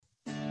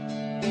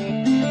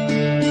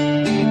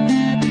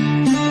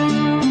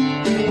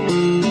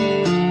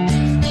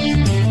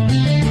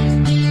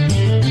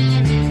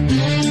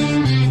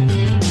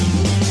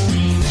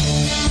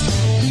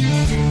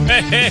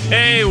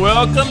Hey,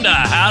 welcome to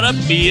How to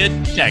Be a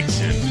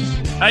Texan.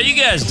 How you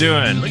guys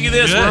doing? Look at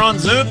this. Good. We're on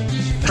Zoom.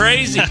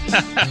 Crazy.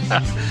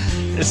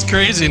 It's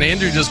crazy. And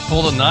Andrew just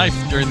pulled a knife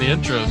during the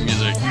intro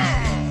music.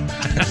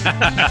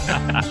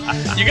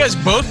 You guys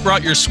both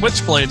brought your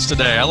switchblades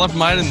today. I left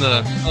mine in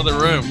the other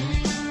room.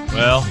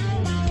 Well,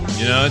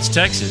 you know, it's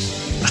Texas.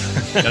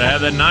 Got to have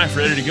that knife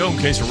ready to go in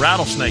case a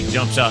rattlesnake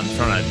jumps out in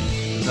front of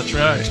you. That's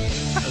right.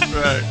 That's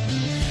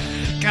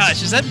right.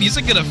 Gosh, is that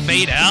music going to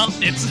fade out?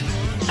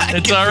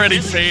 It's already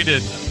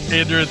faded.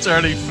 Andrew, it's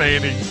already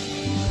fading.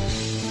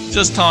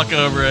 Just talk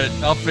over it.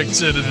 I'll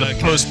fix it in the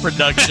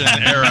post-production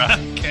era.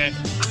 Okay.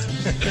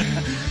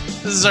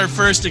 This is our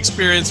first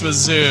experience with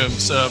Zoom,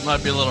 so it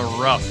might be a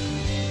little rough.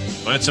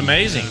 Well, it's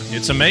amazing.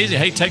 It's amazing.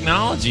 Hey,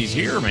 technology's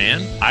here,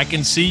 man. I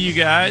can see you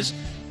guys.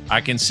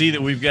 I can see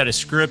that we've got a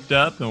script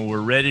up and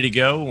we're ready to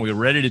go. And we're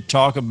ready to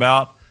talk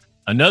about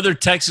another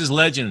Texas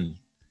legend.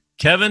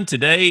 Kevin,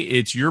 today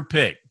it's your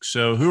pick.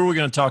 So who are we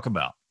going to talk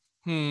about?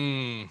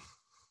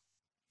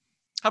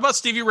 How about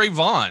Stevie Ray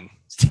Vaughn?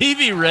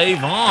 Stevie Ray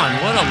Vaughn,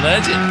 what a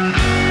legend.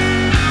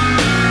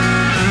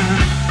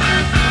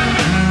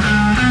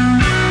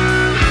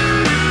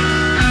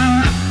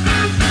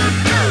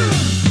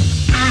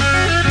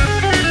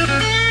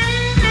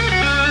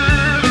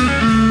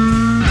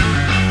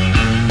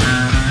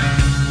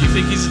 You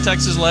think he's a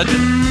Texas legend?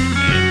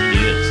 Man, he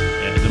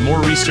is. The more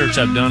research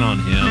I've done on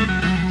him,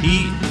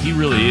 he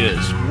really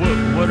is.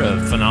 What a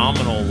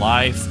phenomenal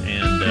life, and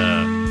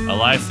a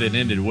life that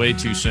ended way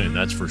too soon,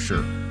 that's for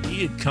sure.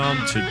 He had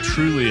come to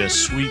truly a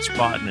sweet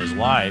spot in his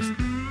life,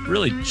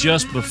 really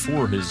just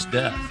before his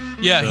death.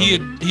 Yeah, so,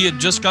 he had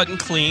just gotten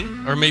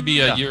clean, or maybe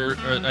a year,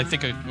 or I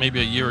think maybe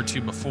a year or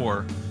two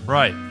before.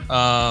 Right.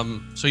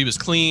 So he was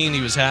clean,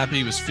 he was happy,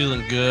 he was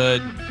feeling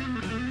good,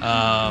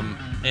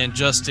 and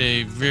just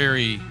a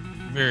very,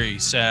 very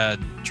sad,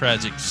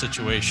 tragic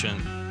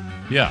situation.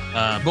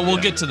 Yeah. But we'll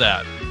get to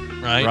that,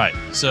 right? Right.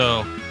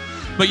 So,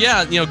 but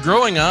yeah, you know,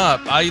 growing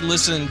up, I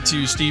listened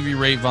to Stevie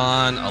Ray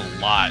Vaughn a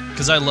lot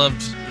because I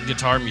loved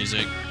guitar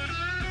music.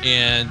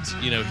 And,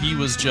 you know, he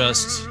was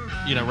just,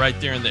 you know, right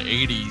there in the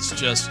 80s,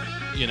 just,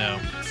 you know,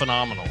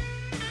 phenomenal.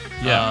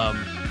 Yeah.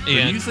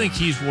 And you think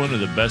he's one of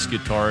the best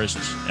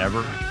guitarists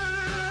ever?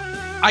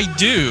 I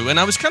do. And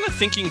I was kind of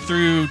thinking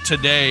through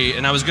today,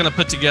 and I was going to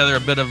put together a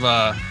bit of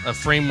a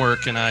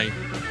framework, and I,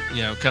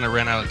 you know, kind of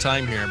ran out of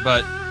time here.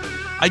 But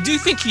I do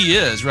think he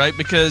is, right?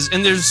 Because,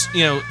 and there's,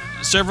 you know,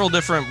 several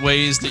different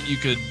ways that you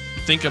could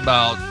think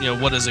about, you know,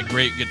 what is a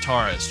great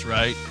guitarist,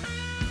 right?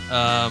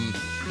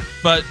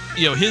 But,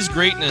 you know, his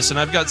greatness, and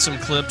I've got some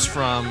clips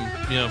from,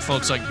 you know,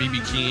 folks like B.B.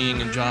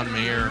 King and John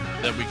Mayer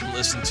that we can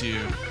listen to,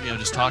 you know,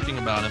 just talking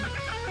about him.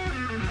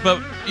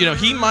 But, you know,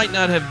 he might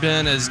not have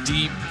been as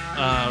deep,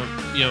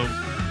 you know,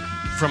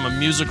 from a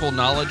musical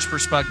knowledge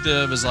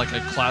perspective as like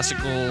a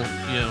classical,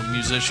 you know,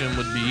 musician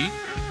would be.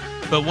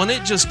 But when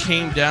it just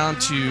came down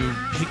to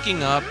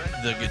picking up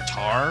the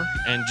guitar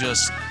and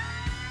just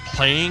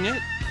playing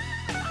it,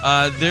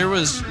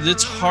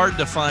 it's hard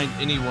to find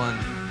anyone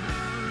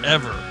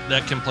ever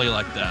that can play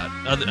like that.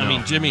 I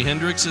mean, Jimi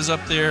Hendrix is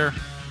up there.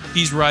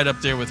 He's right up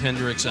there with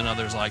Hendrix and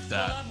others like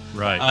that.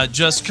 Right.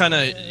 Just kind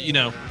of, you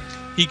know,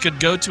 he could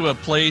go to a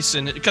place,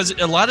 and because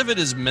a lot of it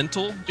is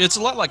mental. It's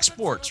a lot like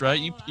sports, right?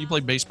 You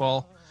play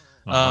baseball.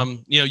 You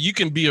know, you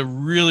can be a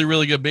really,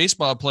 really good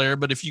baseball player,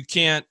 but if you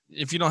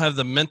don't have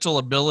the mental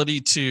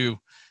ability to,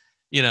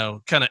 you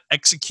know, kind of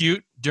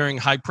execute during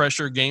high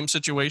pressure game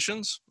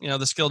situations, you know,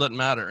 the skill doesn't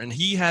matter. And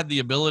he had the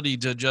ability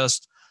to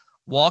just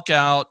walk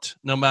out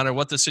no matter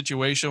what the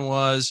situation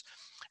was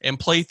and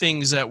play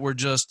things that were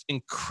just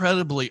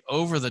incredibly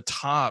over the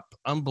top,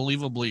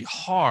 unbelievably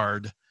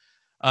hard,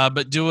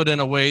 but do it in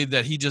a way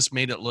that he just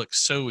made it look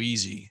so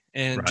easy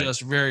and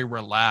just very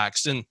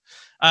relaxed. And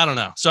I don't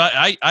know. So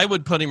I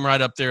would put him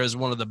right up there as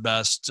one of the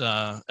best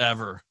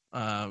ever,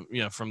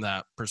 you know, from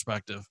that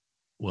perspective.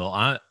 Well,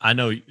 I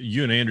know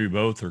you and Andrew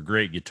both are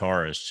great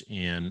guitarists,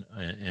 and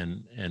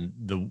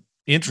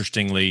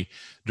interestingly,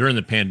 during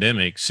the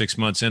pandemic, 6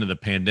 months into the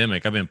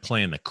pandemic, I've been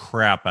playing the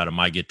crap out of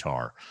my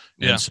guitar.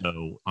 And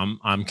so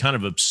I'm kind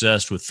of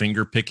obsessed with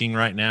finger picking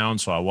right now.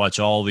 And so I watch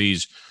all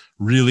these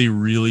really,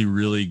 really,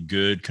 really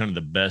good, kind of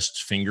the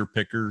best finger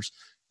pickers.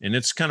 And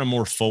it's kind of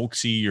more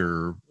folksy,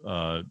 or,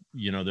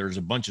 you know, there's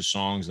a bunch of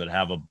songs that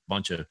have a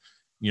bunch of,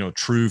 you know,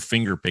 true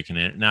finger picking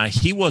in it. Now,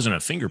 he wasn't a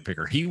finger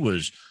picker. He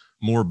was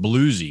more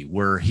bluesy,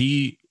 where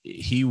he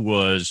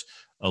was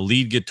a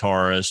lead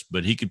guitarist,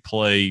 but he could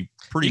play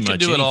pretty much. He could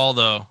do it all,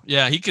 though.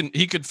 Yeah, he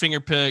could finger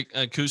pick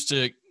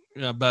acoustic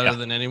better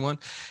than anyone.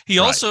 He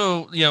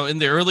also, you know, in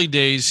the early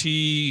days,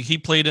 he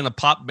played in a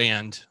pop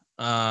band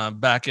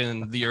back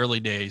in the early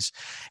days,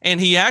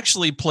 and he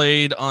actually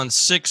played on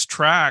 6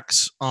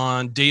 tracks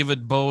on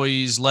David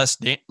Bowie's Let's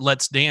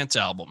Dance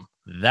album.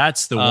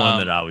 That's the one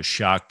that I was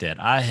shocked at.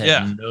 I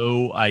had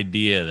no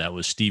idea that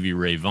was Stevie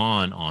Ray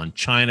Vaughn on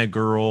China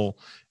Girl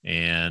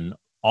and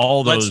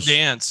all those. Let's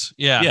Dance.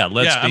 Yeah.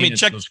 Let's Dance. I mean,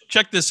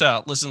 check this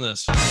out. Listen to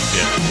this.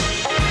 Yeah.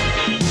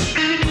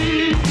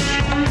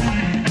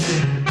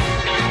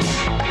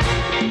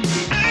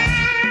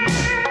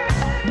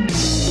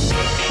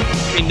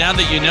 mean, now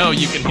that you know,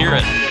 you can hear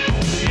it.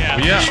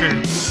 Yeah, for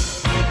sure.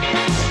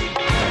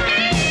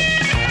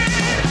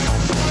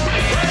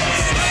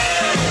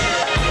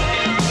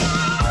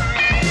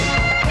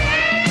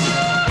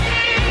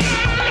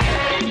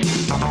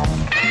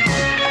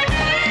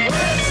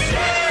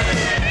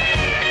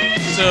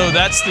 So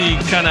that's the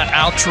kind of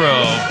outro,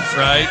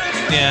 right?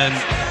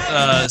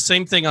 And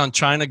same thing on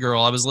China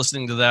Girl. I was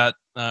listening to that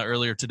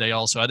earlier today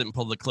also. I didn't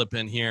pull the clip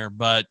in here,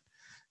 but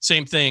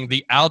same thing.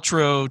 The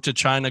outro to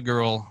China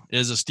Girl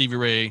is a Stevie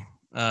Ray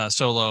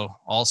solo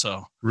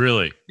also.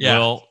 Really? Yeah.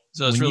 Well,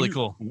 so it's really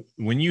cool.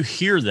 When you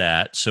hear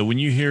that,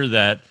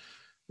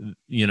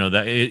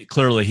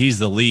 clearly he's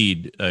the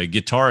lead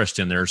guitarist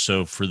in there.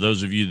 So for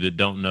those of you that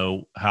don't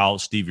know how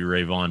Stevie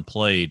Ray Vaughn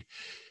played,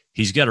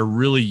 he's got a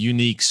really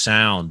unique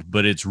sound,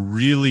 but it's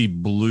really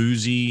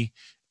bluesy,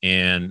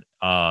 and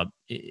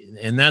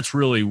that's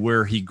really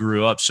where he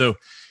grew up. So,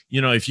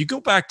 if you go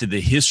back to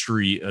the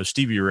history of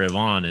Stevie Ray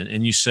Vaughan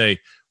and you say,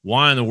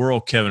 why in the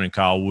world, Kevin and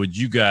Kyle, would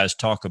you guys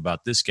talk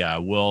about this guy?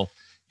 Well,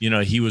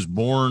 he was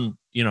born,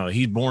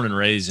 he's born and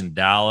raised in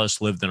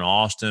Dallas, lived in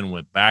Austin,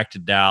 went back to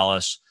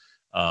Dallas.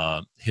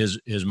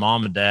 His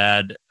mom and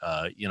dad,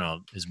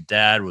 his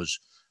dad was,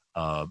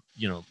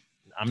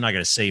 I'm not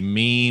going to say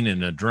mean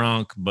and a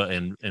drunk, but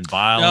and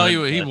violent.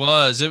 No, he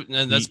was,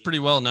 and that's pretty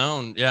well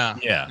known.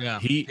 Yeah.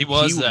 He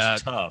was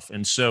tough,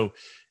 and so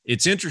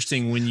it's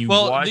interesting when you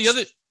watch.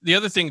 The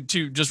other thing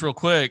too, just real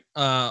quick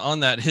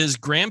on that, his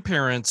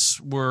grandparents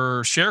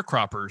were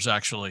sharecroppers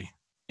actually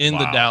in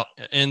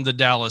the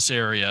Dallas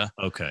area.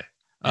 Okay.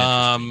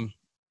 And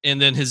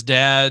then his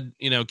dad,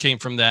 came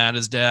from that.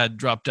 His dad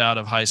dropped out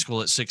of high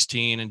school at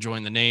 16 and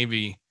joined the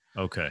Navy.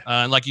 Okay.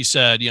 And like you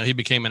said, he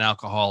became an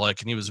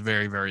alcoholic and he was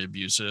very, very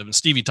abusive. And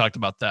Stevie talked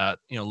about that,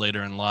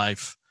 later in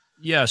life.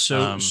 Yeah.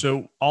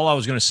 So all I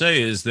was going to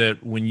say is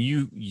that when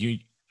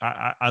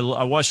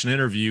I watched an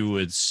interview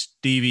with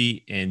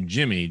Stevie and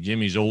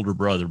Jimmy's older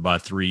brother by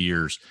 3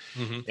 years.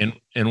 Mm-hmm.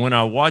 And when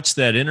I watched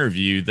that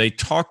interview, they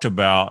talked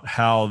about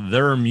how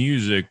their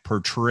music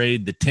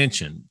portrayed the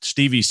tension.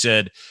 Stevie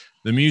said,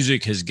 the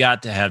music has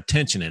got to have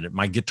tension in it.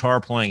 My guitar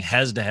playing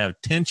has to have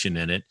tension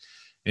in it.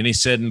 And he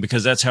said, and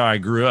because that's how I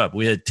grew up,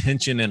 we had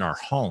tension in our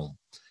home.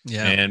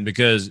 Yeah. And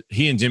because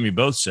he and Jimmy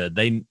both said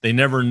they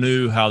never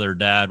knew how their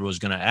dad was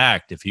going to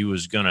act, if he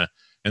was going to,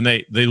 and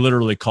they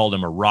literally called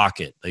him a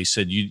rocket. They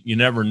said, you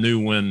never knew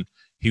when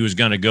he was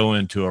going to go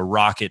into a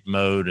rocket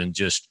mode and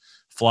just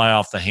fly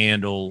off the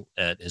handle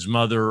at his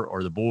mother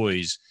or the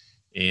boys.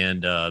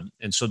 And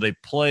so they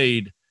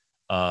played,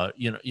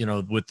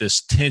 with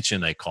this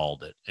tension, they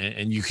called it.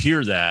 And you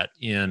hear that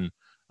in,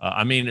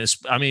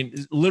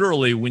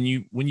 literally when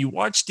you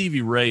watch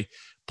Stevie Ray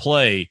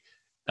play,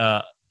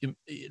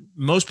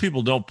 most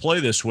people don't play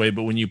this way,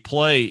 but when you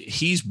play,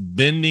 he's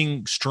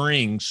bending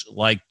strings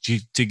like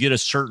to get a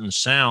certain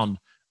sound.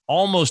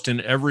 Almost in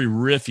every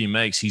riff he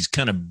makes, he's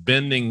kind of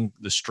bending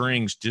the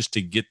strings just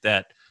to get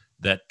that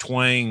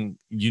twang,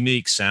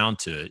 unique sound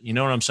to it. You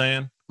know what I'm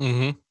saying?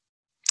 Mm-hmm.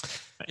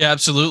 Yeah,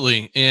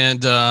 absolutely.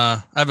 And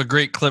I have a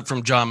great clip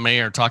from John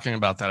Mayer talking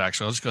about that.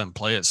 Actually, I'll just go ahead and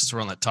play it since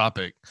we're on that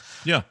topic.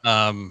 Yeah.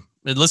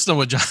 And listen to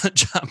what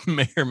John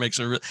Mayer makes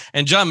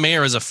and John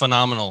Mayer is a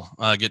phenomenal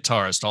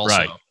guitarist also.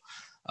 Right.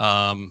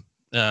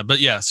 But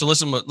yeah, so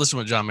listen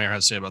what John Mayer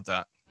has to say about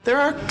that. There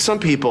are some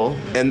people,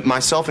 and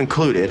myself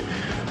included,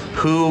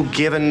 who,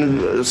 given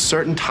a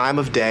certain time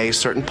of day,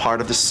 certain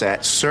part of the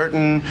set,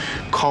 certain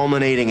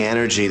culminating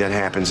energy that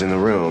happens in the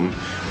room,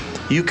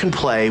 you can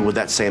play with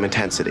that same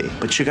intensity,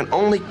 but you can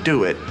only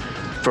do it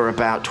for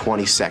about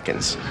 20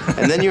 seconds.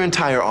 And then your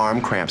entire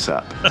arm cramps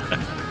up.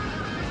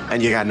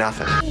 And you got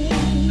nothing.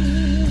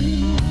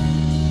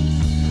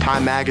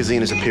 Time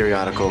Magazine is a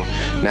periodical.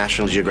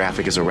 National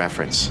Geographic is a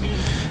reference.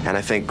 And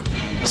I think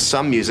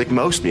some music,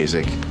 most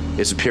music,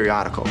 is a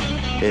periodical.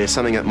 It is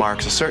something that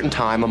marks a certain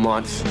time, a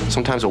month,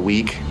 sometimes a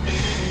week.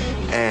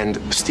 And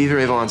Stevie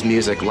Ray Vaughan's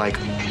music, like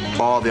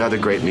all the other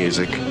great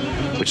music,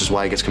 which is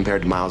why he gets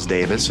compared to Miles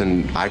Davis,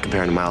 and I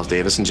compare him to Miles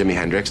Davis and Jimi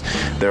Hendrix,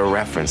 they're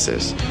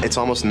references. It's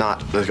almost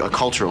not a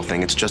cultural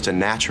thing, it's just a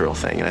natural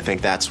thing. And I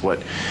think that's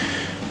what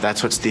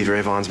Stevie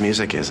Ray Vaughan's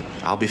music is.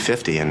 I'll be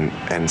 50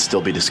 and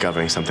still be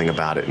discovering something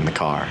about it in the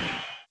car.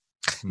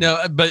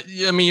 No, but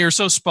I mean, you're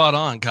so spot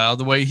on, Kyle,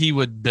 the way he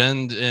would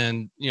bend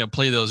and,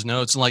 play those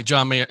notes. And like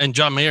John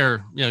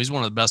Mayer, he's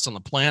one of the best on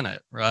the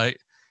planet, right?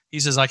 He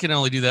says, I can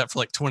only do that for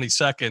like 20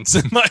 seconds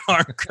and my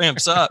arm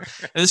cramps up.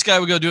 And this guy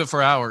would go do it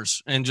for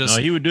hours and just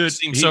he would do it.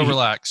 Seem so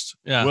relaxed.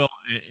 Yeah. Well,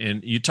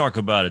 and you talk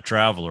about a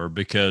traveler,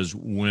 because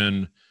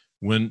when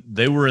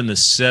they were in the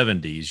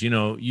 70s,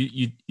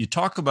 you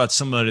talk about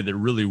somebody that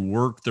really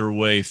worked their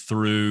way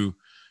through,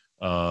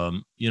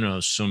 some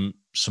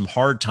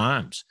hard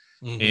times.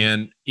 Mm-hmm.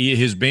 And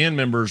his band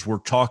members were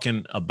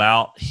talking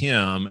about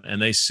him, and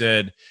they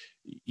said,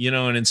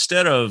 and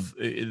instead of,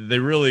 they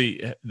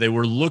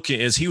were looking,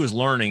 as he was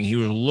learning, he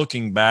was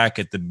looking back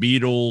at the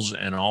Beatles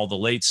and all the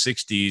late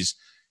 60s,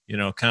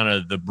 kind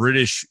of the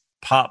British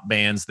pop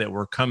bands that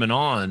were coming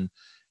on.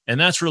 And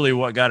that's really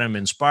what got him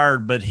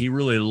inspired. But he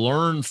really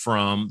learned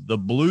from the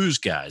blues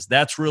guys.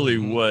 That's really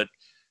what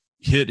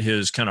hit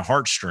his kind of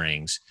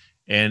heartstrings.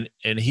 And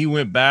he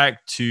went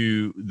back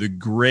to the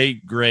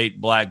great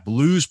black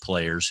blues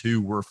players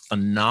who were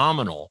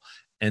phenomenal.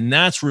 And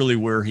that's really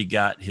where he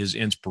got his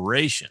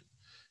inspiration.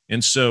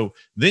 And so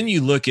then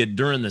you look at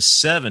during the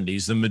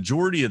 70s, the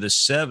majority of the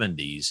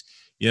 70s,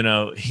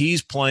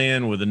 he's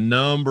playing with a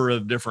number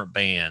of different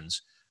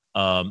bands.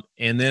 And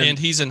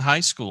he's in high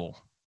school.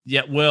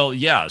 Yeah. Well,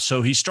 yeah.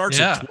 So he starts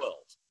at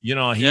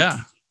 12,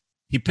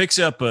 he picks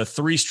up a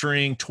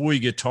 3-string toy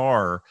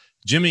guitar.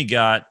 Jimmy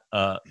got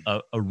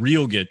a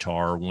real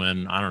guitar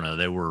when, I don't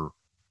know,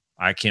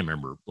 I can't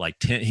remember, like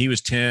 10, he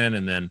was 10.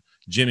 And then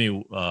Stevie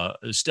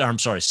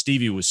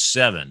was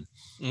 7.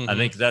 I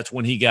think that's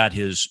when he got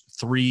his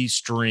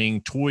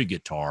 3-string toy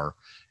guitar.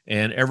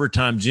 And every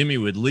time Jimmy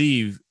would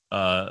leave,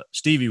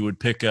 Stevie would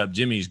pick up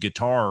Jimmy's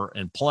guitar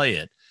and play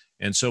it.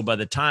 And so by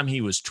the time he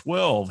was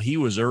 12, he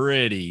was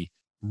already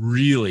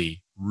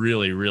really,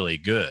 really, really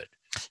good.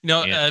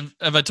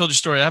 Have I told you a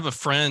story? I have a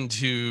friend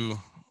who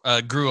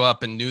grew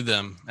up and knew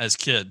them as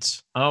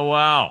kids. Oh,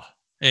 wow.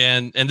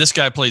 And this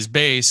guy plays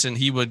bass, and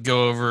he would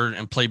go over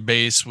and play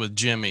bass with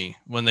Jimmy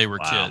when they were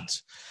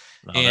kids.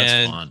 Oh,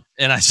 that's fun.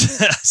 And I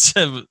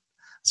said,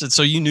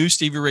 so you knew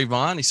Stevie Ray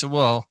Vaughn? He said,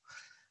 well,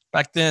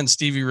 back then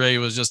Stevie Ray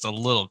was just a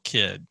little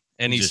kid.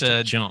 And he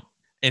said,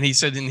 and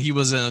he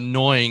was an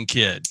annoying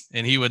kid,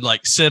 and he would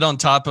like sit on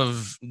top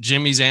of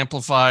Jimmy's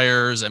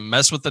amplifiers and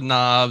mess with the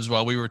knobs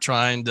while we were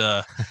trying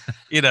to,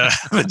 have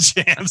a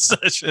jam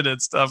session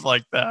and stuff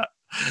like that.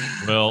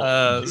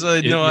 Well, so I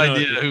had no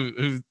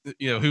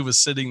idea who was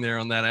sitting there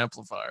on that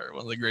amplifier.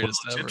 One of the greatest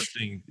ever.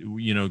 Interesting,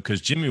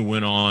 because Jimmy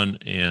went on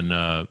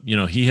and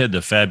he had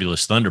the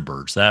Fabulous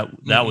Thunderbirds.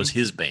 That was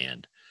his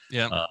band.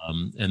 Yeah.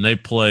 And they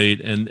played,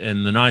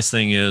 and the nice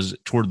thing is,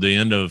 toward the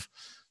end of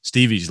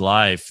Stevie's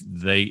life,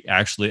 they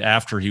actually,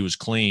 after he was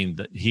clean,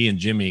 that he and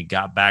Jimmy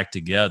got back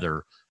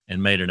together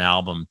and made an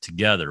album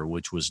together,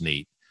 which was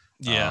neat.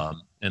 Yeah.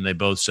 And they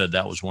both said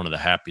that was one of the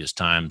happiest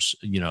times,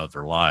 of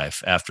their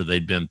life after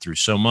they'd been through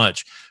so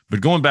much. But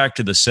going back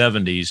to the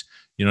 70s,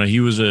 he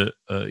was a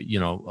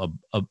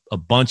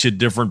bunch of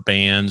different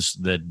bands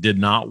that did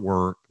not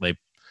work.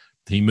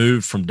 He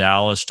moved from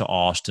Dallas to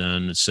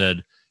Austin and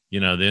said, the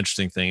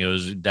interesting thing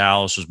was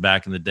Dallas was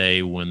back in the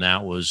day when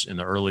that was in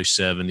the early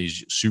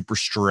 70s, super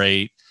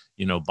straight,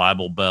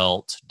 Bible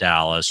Belt,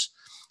 Dallas.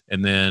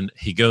 And then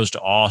he goes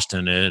to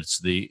Austin, and it's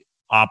the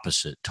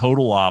opposite,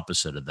 total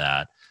opposite of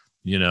that.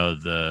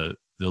 The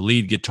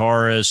lead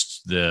guitarists,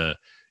 the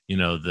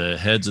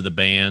heads of the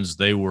bands,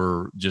 they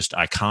were just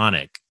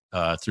iconic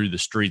through the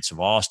streets of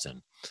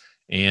Austin.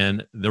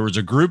 And there was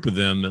a group of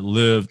them that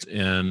lived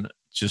in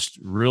just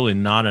really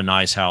not a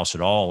nice house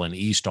at all in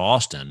East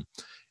Austin.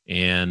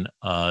 And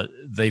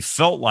they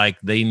felt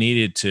like they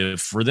needed to,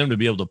 for them to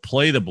be able to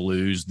play the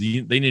blues,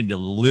 they needed to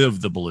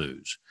live the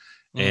blues.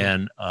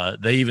 And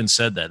they even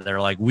said that. They're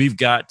like, we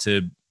got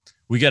to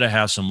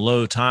have some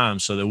low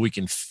times so that we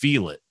can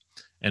feel it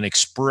and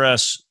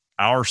express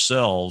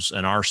ourselves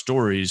and our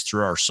stories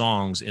through our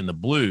songs in the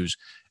blues.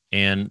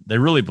 And they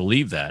really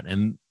believe that.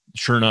 And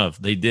sure enough,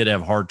 they did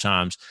have hard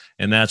times.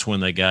 And that's when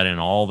they got in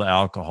all the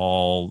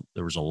alcohol.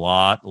 There was a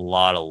lot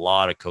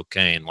of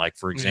cocaine. Like,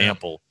 for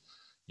example,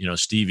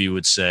 Stevie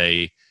would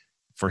say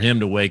for him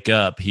to wake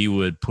up, he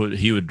would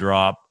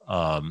drop,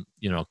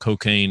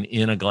 cocaine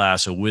in a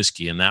glass of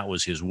whiskey. And that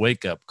was his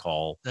wake up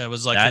call. That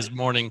was like his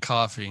morning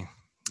coffee.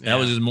 That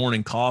was his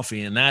morning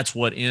coffee. And that's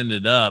what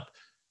ended up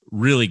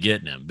really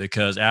getting him,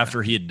 because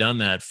after he had done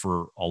that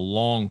for a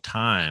long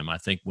time, I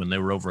think when they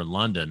were over in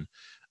London,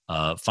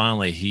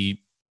 finally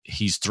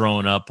he's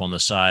throwing up on the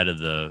side of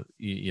the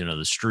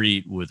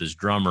street with his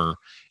drummer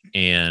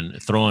and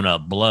throwing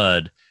up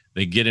blood.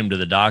 They get him to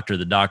the doctor.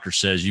 The doctor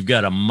says, you've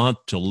got a month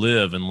to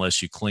live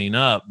unless you clean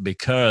up,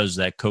 because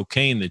that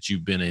cocaine that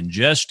you've been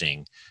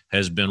ingesting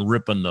has been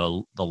ripping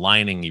the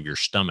lining of your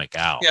stomach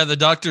out. Yeah, the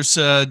doctor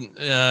said,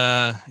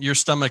 your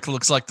stomach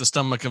looks like the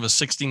stomach of a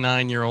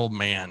 69-year-old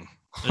man.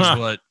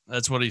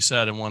 That's what he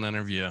said in one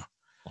interview.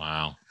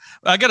 Wow.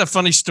 I got a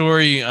funny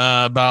story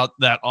about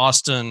that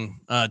Austin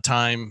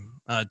timeline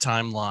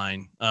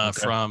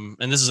from,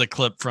 and this is a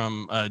clip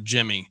from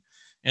Jimmy.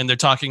 And they're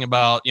talking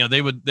about,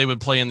 they would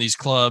play in these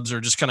clubs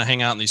or just kind of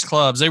hang out in these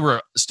clubs. They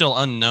were still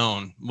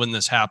unknown when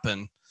this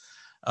happened.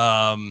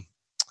 And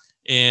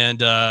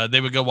they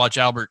would go watch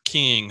Albert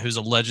King, who's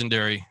a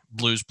legendary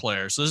blues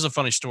player. So this is a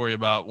funny story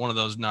about one of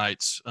those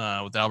nights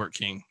with Albert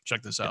King.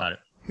 Check this out. Got it.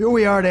 Here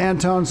we are at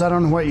Anton's. I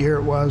don't know what year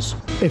it was.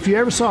 If you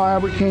ever saw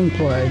Albert King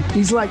play,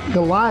 he's like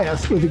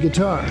Goliath with a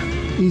guitar.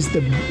 He's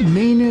the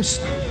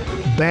meanest,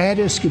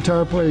 baddest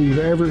guitar player you've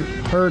ever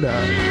heard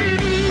of.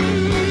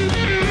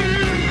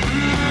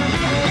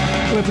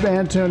 Clifford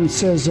Anton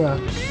says,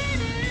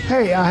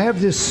 hey, I have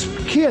this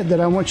kid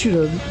that I want you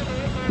to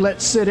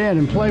let sit in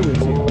and play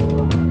with you.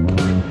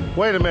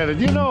 Wait a minute,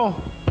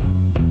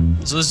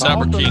 so this is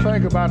Albert King. I often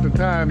think about the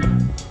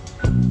time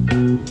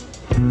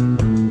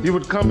you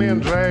would come in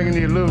dragging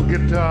your little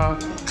guitar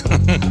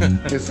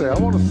They said, I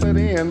want to sit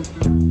in.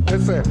 They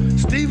said,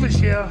 Steve is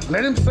here.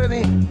 Let him sit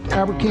in.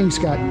 Albert King's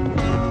got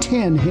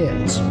 10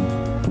 hits.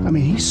 I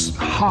mean, he's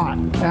hot.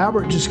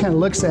 Albert just kind of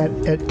looks at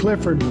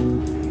Clifford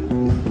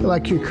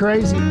like you're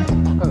crazy. I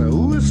said,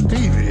 who is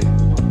Stevie?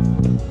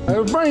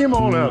 Bring him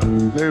on up.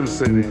 Let him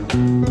sit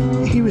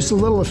in. He was a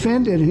little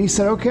offended, and he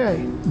said,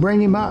 okay,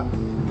 bring him up.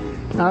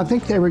 And I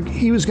think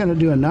he was going to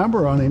do a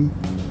number on him.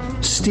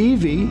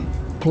 Stevie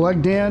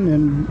plugged in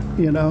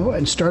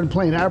and started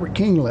playing Albert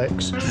King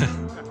licks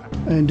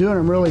and doing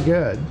them really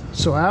good.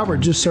 So Albert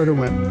just sort of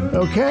went,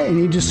 okay, and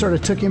he just sort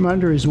of took him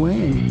under his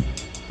wing.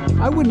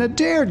 I wouldn't have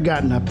dared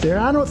gotten up there.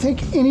 I don't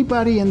think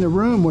anybody in the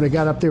room would have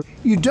got up there.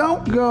 You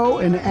don't go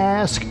and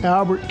ask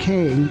Albert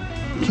King,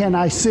 can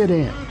I sit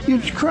in?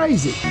 You're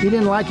crazy. He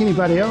didn't like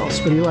anybody else,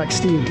 but he liked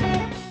Stevie.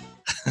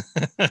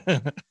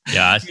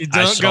 Yeah, you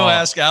don't go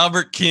ask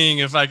Albert King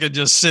if I could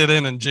just sit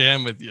in and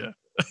jam with you.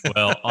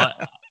 Well,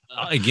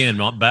 again,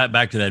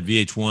 back to that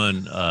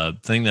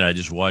VH1 thing that I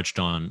just watched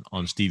on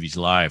Stevie's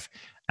Life.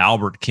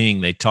 Albert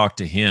King, they talked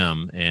to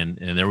him, and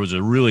there was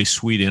a really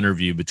sweet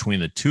interview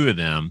between the two of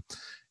them.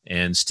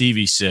 And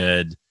Stevie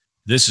said,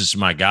 "This is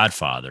my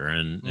godfather,"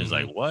 and it's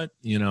like, what,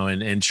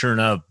 and sure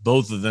enough,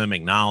 both of them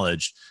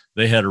acknowledged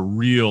they had a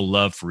real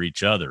love for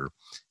each other,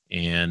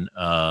 and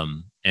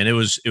it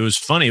was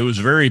funny. It was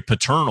very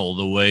paternal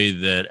the way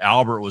that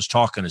Albert was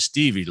talking to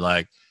Stevie,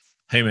 like,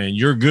 "Hey man,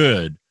 you're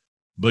good,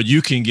 but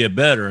you can get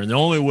better, and the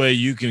only way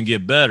you can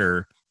get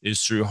better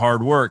is through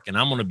hard work, and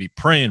I'm going to be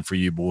praying for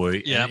you,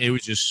 boy." Yeah, and it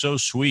was just so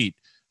sweet,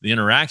 the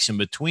interaction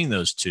between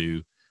those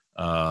two.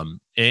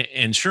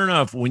 And sure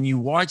enough, when you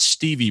watch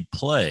Stevie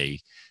play,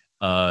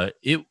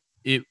 it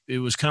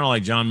was kind of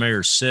like John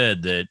Mayer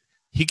said, that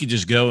he could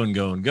just go and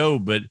go and go.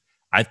 But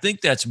I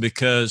think that's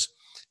because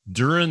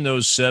during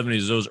those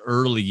 70s, those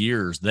early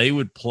years, they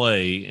would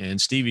play, and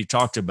Stevie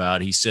talked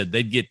about, he said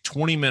they'd get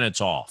 20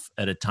 minutes off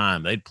at a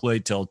time. They'd play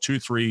till 2,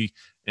 3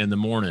 in the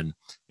morning,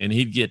 and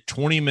he'd get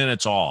 20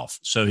 minutes off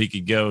so he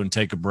could go and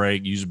take a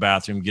break, use the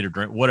bathroom, get a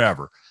drink,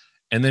 whatever.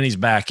 And then he's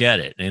back at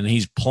it, and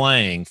he's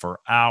playing for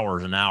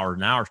hours and hours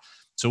and hours.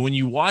 So when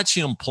you watch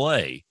him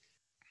play,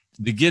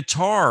 the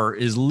guitar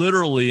is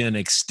literally an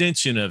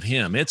extension of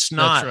him. It's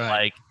not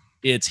like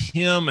it's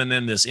him and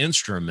then this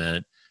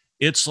instrument.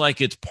 It's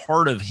like it's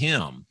part of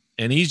him,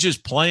 and he's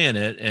just playing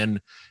it. And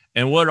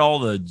what all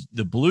the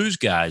blues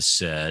guys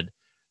said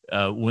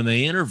when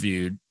they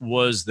interviewed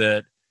was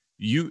that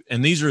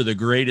and these are the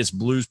greatest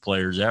blues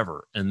players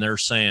ever, and they're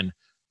saying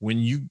when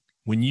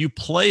you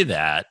play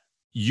that,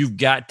 you've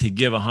got to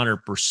give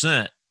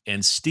 100%.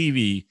 And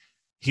Stevie,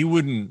 he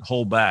wouldn't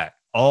hold back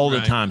all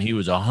the time. He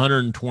was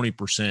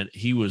 120%.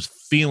 He was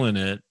feeling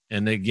it.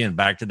 And again,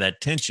 back to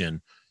that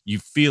tension, you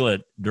feel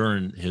it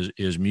during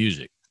his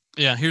music.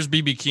 Yeah. Here's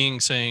B.B. King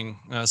saying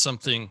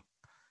something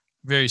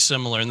very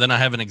similar. And then I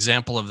have an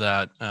example of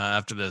that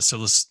after this. So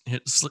let's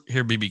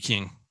hear B.B.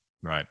 King.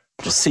 Right.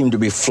 It seemed to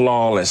be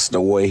flawless the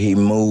way he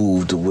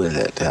moved with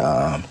it.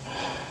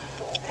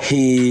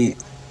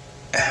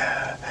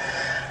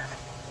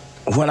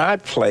 When I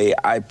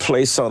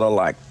play sort of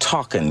like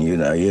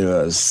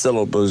talking,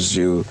 syllables.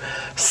 You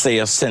say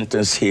a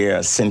sentence here,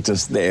 a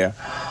sentence there.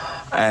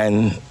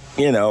 And,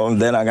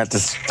 then I got to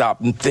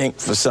stop and think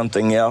for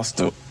something else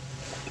to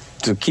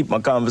keep my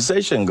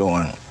conversation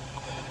going.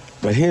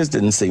 But his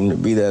didn't seem to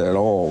be that at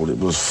all. It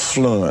was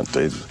fluent.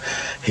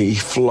 He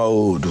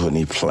flowed when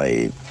he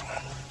played.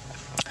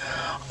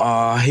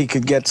 He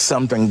could get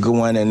something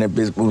going, and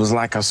it was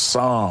like a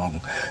song,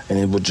 and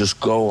it would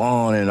just go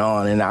on,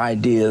 and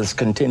ideas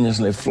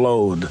continuously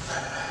flowed.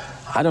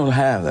 I don't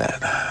have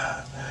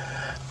that.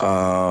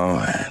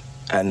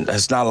 And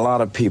there's not a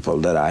lot of people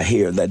that I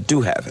hear that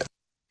do have it.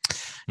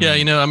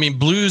 Yeah,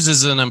 blues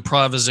is an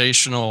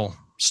improvisational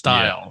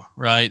style,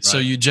 right? So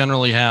you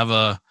generally have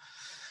a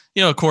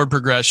chord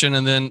progression,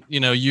 and then,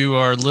 you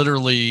are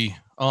literally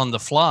on the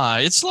fly.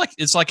 It's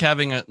like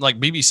having like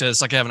BB says,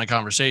 it's like having a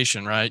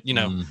conversation, right?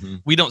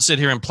 We don't sit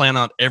here and plan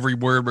out every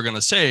word we're going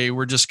to say.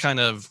 We're just kind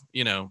of,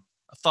 a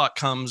thought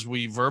comes,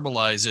 we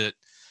verbalize it.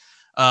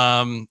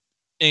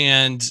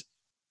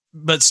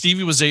 But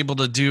Stevie was able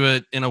to do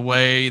it in a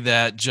way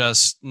that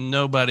just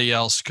nobody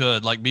else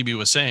could, like BB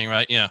was saying,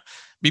 right?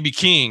 BB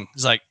King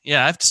is like, I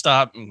have to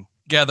stop and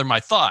gather my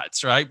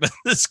thoughts, right? But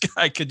this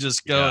guy could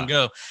just go and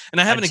go. And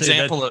I have an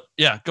example of,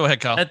 go ahead,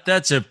 Kyle.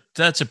 That's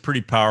a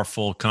pretty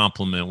powerful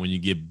compliment when you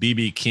get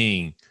BB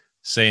King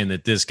saying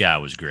that this guy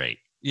was great.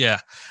 Yeah.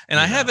 And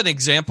I have an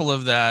example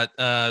of that.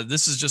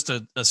 This is just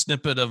a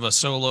snippet of a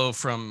solo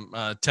from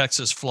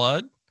Texas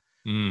Flood.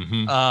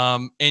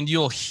 Mm-hmm. And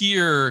you'll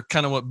hear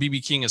kind of what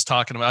BB King is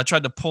talking about. I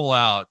tried to pull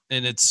out,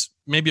 and it's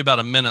maybe about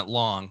a minute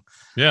long.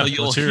 Yeah. But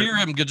you'll hear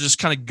him just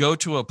kind of go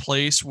to a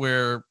place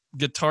where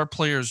guitar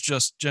players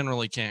just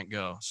generally can't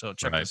go. So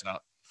check this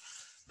out.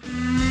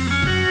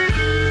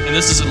 And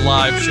this is a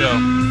live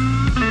show.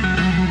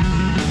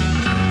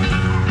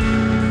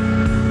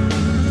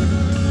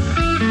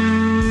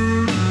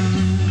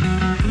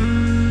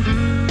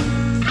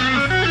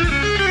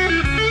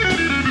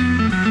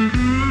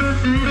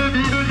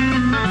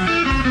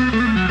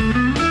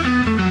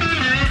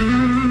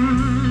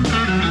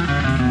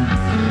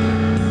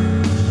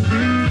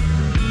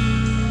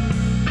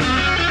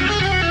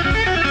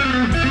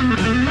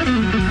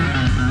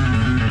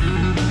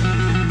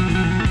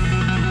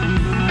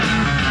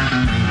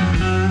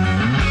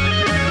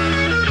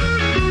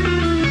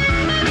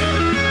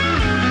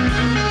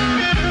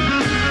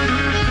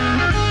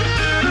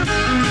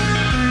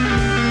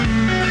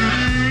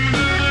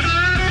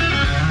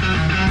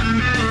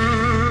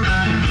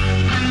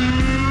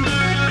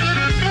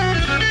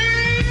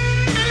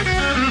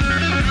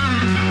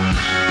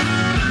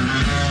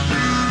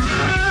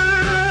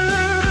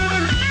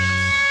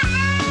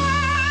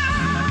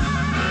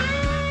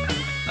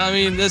 I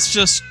mean, that's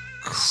just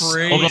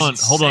crazy.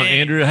 Hold on,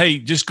 Andrew. Hey,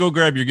 just go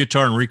grab your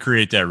guitar and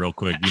recreate that real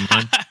quick. Do you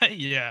mind?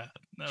 Yeah.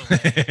 No.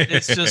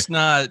 It's just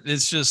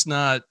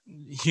not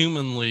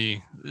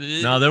humanly.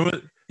 He's there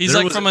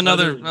like was from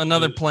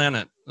another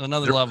planet,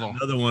 another level.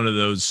 Another one of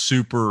those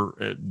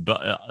super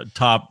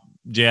top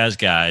jazz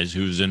guys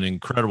who's an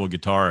incredible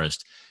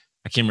guitarist.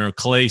 I can't remember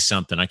Clay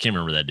something. I can't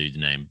remember that dude's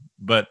name,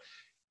 but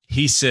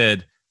he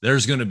said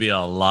there's going to be a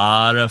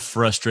lot of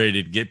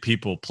frustrated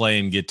people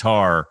playing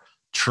guitar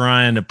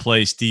trying to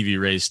play Stevie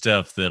Ray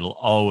stuff that'll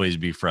always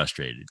be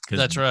frustrated.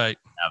 That's right.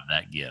 Have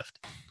that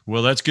gift.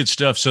 Well, that's good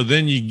stuff. So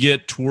then you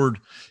get toward,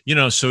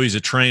 so he's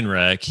a train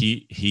wreck.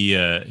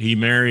 He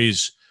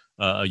marries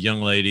a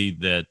young lady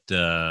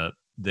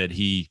that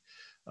he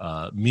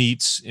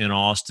meets in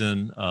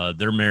Austin.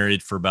 They're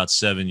married for about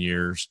 7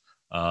 years.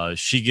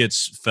 She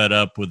gets fed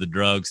up with the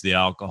drugs, the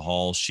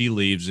alcohol. She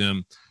leaves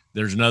him.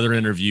 There's another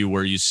interview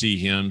where you see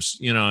him,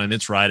 and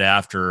it's right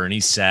after, and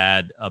he's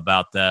sad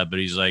about that. But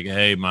he's like,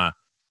 hey, my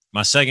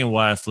second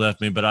wife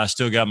left me, but I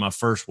still got my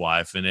first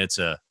wife, and it's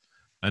a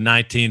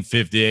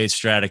 1958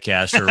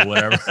 Stratocaster or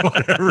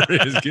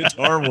whatever his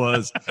guitar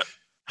was.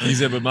 He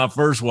said, but my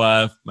first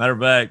wife, matter of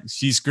fact,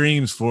 she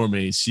screams for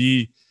me.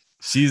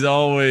 She's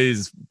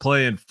always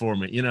playing for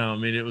me.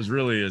 It was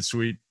really a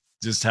sweet,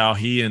 just how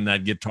he and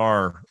that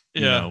guitar,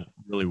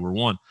 really were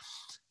one.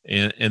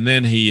 And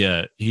then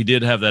he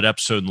did have that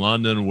episode in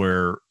London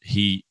where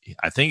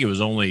I think it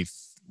was only,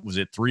 was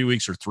it 3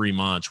 weeks or 3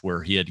 months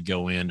where he had to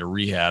go into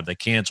rehab. They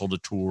canceled the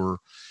tour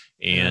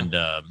and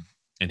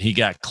he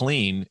got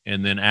clean.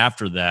 And then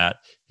after that,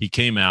 he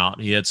came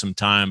out. He had some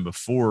time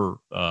before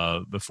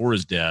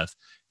his death.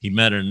 He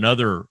met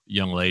another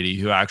young lady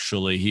who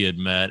actually he had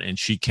met, and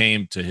she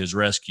came to his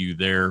rescue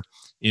there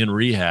in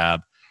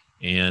rehab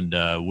and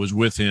was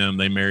with him.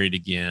 They married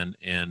again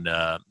and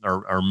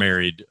are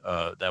married.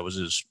 That was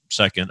his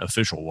second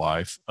official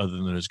wife other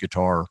than his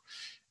guitar.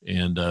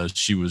 And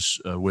she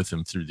was with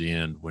him through the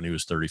end when he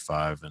was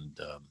 35. And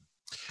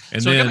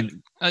so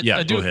then,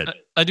 go ahead.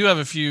 I do have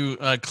a few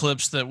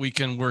clips that we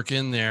can work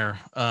in there.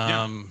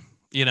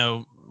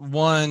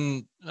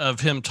 One of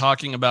him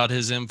talking about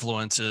his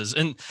influences.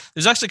 And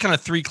there's actually kind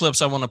of 3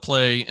 clips I want to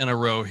play in a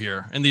row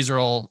here. And these are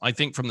all, I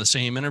think, from the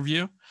same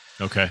interview.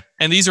 Okay.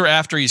 And these are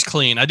after he's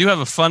clean. I do have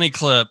a funny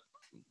clip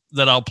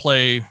that I'll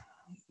play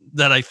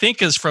that I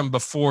think is from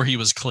before he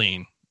was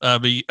clean.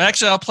 But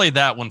actually, I'll play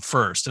that one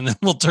first, and then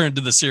we'll turn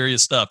to the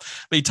serious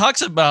stuff. But he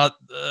talks about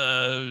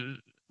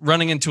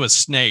running into a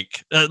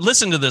snake.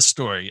 Listen to this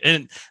story.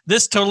 And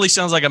this totally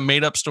sounds like a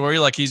made-up story,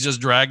 like he's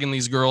just dragging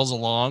these girls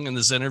along in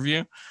this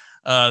interview.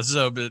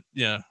 But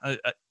yeah,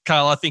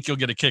 Kyle, I think you'll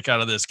get a kick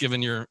out of this,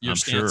 given your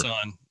stance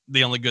on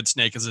the only good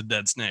snake is a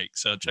dead snake.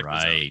 So check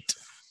this out.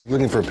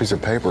 Looking for a piece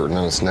of paper,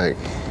 not a snake.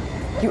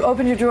 You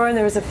opened your drawer and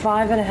there was a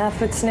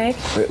 5.5-foot snake?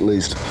 At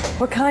least.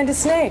 What kind of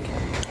snake?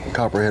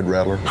 Copperhead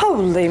rattler.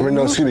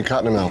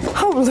 Cottonmouth.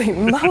 Holy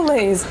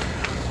moly's.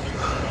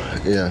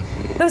 Yeah.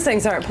 Those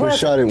things aren't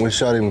pleasant. We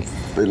shot him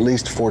at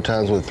least 4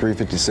 times with a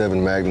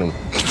 .357 Magnum,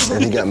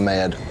 and he got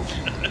mad.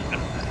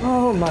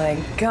 Oh my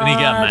God. And he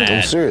got mad.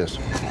 I'm serious.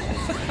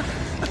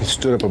 He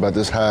stood up about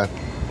this high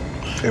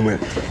and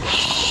went,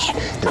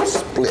 it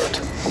split,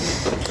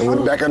 and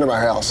went back under my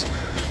house.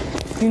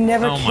 You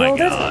never killed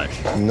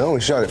it? No,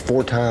 he shot it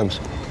 4 times.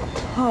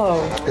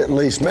 Oh. At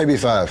least, maybe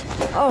 5.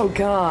 Oh,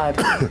 God.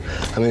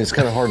 I mean, it's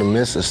kind of hard to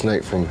miss a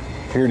snake from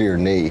here to your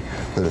knee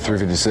with a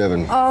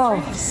 .357. Oh.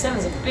 357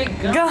 is a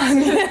big gun. God,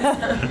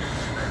 yeah.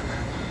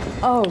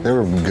 Oh.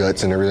 There were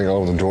guts and everything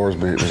all over the doors,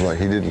 but it was like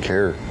he didn't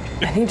care.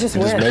 And he just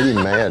went. It just made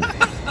him mad.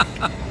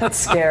 That's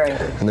scary.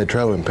 And they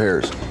travel in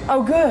pairs.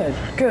 Oh, good.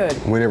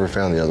 We never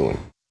found the other one.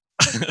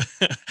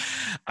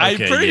 I'm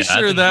pretty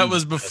sure that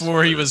was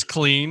before he was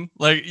clean.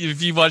 Like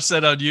if you watch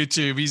that on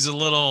YouTube, he's a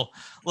little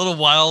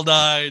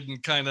wild-eyed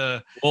and kind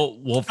of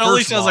well.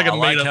 Totally sounds like a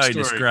made-up how story.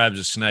 He describes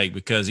a snake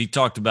because he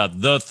talked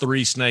about the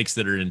 3 snakes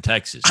that are in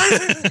Texas.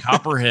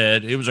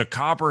 Copperhead. It was a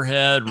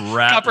copperhead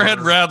rattler.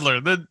 Copperhead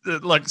rattler,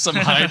 like some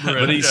hybrid.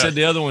 But he said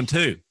the other one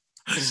too.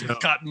 So,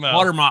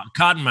 Cottonmouth.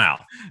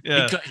 Cottonmouth.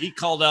 Yeah. He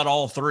called out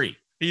all 3.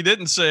 He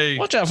didn't say.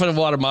 Watch out for the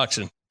water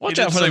moccasin. Watch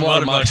out for the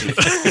water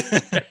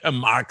moccasin. A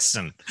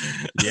moccasin.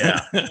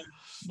 Yeah.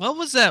 What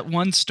was that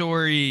one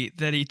story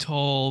that he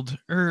told?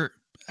 Or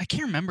I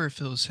can't remember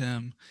if it was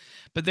him,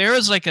 but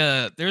there's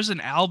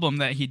an album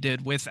that he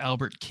did with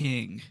Albert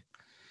King.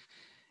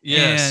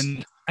 Yes.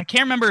 And I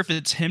can't remember if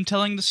it's him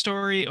telling the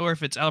story or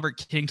if it's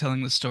Albert King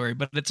telling the story,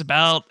 but it's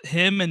about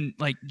him and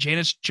like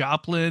Janis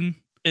Joplin.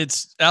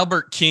 It's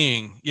Albert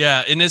King.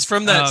 Yeah. And it's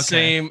from that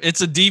same, it's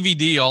a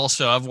DVD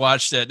also. I've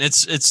watched it.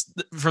 It's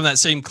from that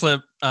same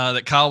clip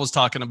that Kyle was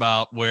talking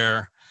about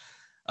where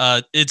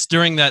it's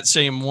during that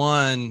same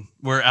one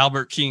where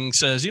Albert King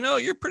says,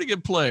 you're a pretty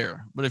good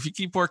player, but if you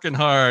keep working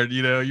hard,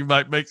 you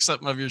might make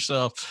something of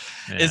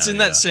yourself. Yeah, it's in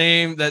that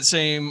same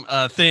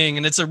thing.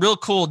 And it's a real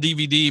cool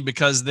DVD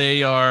because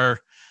they are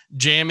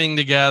jamming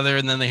together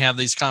and then they have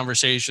these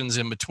conversations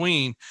in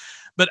between.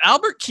 But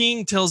Albert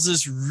King tells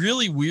this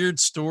really weird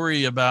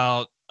story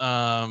about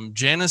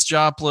Janis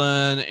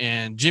Joplin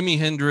and Jimi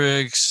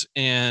Hendrix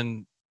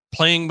and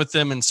playing with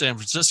them in San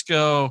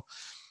Francisco,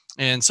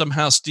 and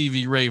somehow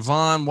Stevie Ray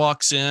Vaughn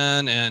walks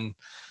in, and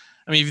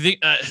I mean, if you think,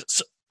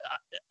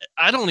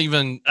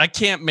 I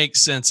can't make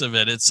sense of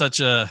it. It's such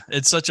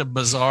a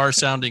bizarre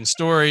sounding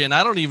story, and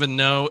I don't even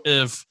know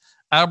if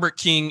Albert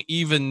King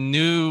even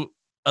knew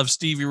of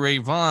Stevie Ray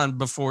Vaughan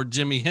before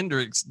Jimi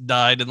Hendrix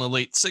died in the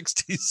late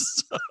 60s.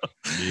 So,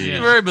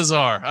 very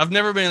bizarre. I've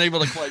never been able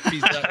to quite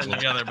piece that one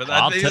together, but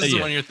I think this is the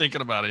one you're thinking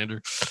about, Andrew.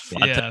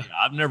 Yeah.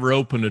 I've never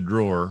opened a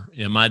drawer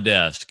in my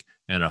desk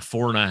and a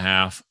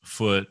 4.5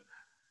 foot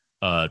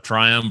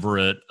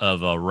triumvirate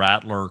of a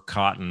Rattler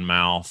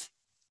Cottonmouth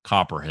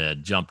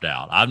Copperhead jumped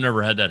out. I've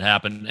never had that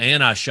happen.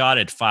 And I shot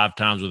it 5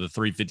 times with a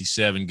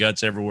 357,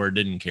 guts everywhere,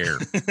 didn't care.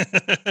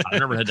 I've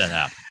never had that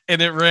happen.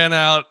 And it ran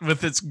out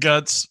with its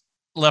guts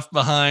left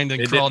behind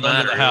and crawled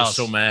under the house.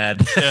 I was so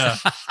mad. Yeah.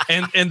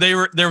 And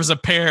there was a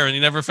pair, and he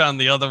never found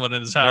the other one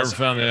in his house. Never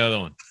found the other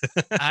one.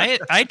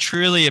 I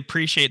truly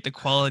appreciate the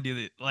quality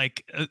that,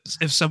 like,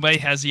 if somebody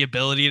has the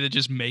ability to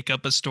just make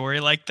up a story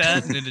like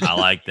that. And I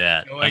like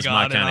that. That's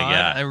my kind of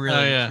guy. I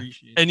really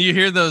appreciate it. And you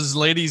hear those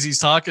ladies he's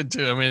talking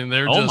to. I mean,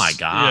 they're just, my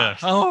God.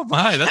 Yeah. Oh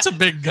my, that's a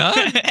big gun.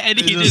 And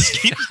he just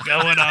keeps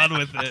going on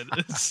with it.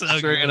 It's so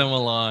bringing good. him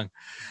along.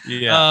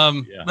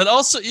 But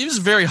also he was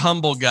a very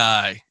humble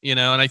guy, and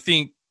I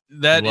think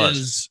that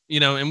is,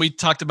 and we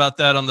talked about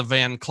that on the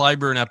Van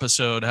Cliburn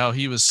episode, how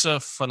he was so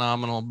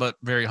phenomenal, but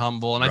very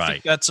humble. And I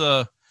think that's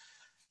I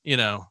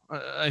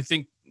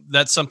think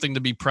that's something to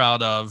be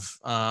proud of.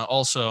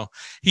 Also,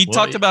 he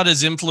talked about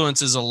his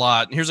influences a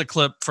lot. And here's a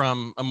clip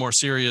from a more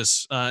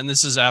serious, and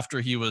this is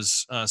after he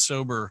was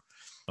sober,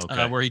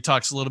 where he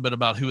talks a little bit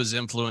about who his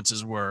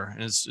influences were.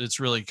 And it's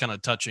really kind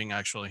of touching,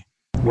 actually.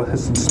 What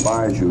has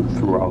inspired you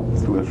throughout?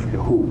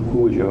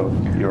 Who is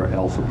your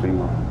El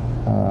Supremo?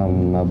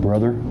 My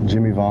brother,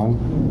 Jimmy Vaughan,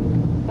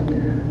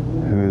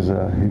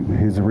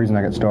 he's the reason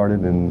I got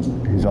started,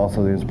 and he's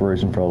also the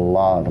inspiration for a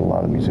lot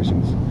of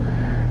musicians.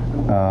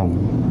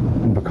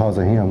 And because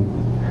of him,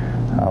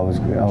 I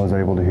was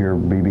able to hear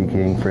B.B.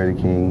 King,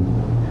 Freddie King,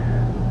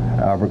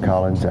 Albert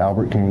Collins,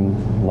 Albert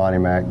King, Lonnie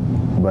Mack,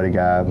 Buddy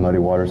Guy, Muddy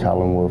Waters,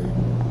 Howlin' Wolf,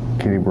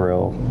 Kenny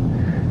Burrell,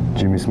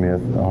 Jimmy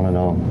Smith, on and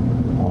on.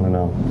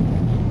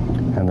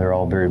 And they're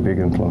all very big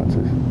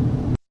influences.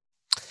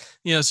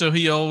 So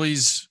he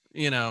always,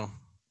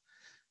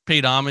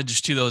 paid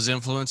homage to those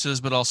influences,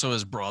 but also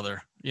his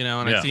brother,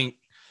 I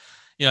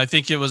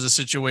think it was a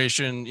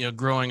situation,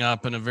 growing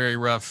up in a very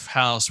rough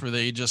house where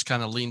they just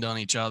kind of leaned on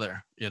each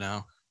other,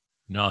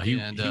 No, he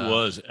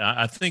was.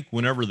 I think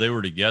whenever they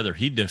were together,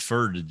 he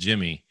deferred to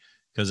Jimmy,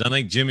 because I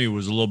think Jimmy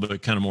was a little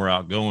bit kind of more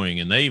outgoing.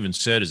 And they even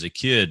said as a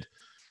kid,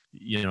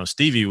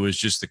 Stevie was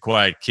just the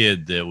quiet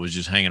kid that was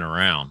just hanging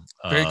around.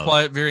 Very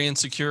quiet, very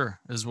insecure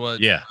is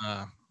what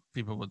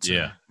people would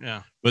say.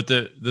 Yeah. But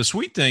the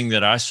sweet thing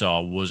that I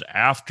saw was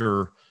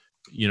after,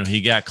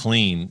 he got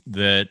clean,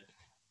 that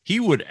he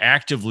would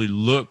actively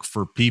look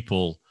for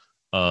people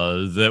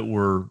that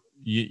were,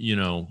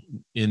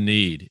 in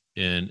need.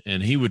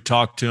 And he would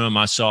talk to him.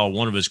 I saw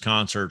one of his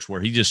concerts where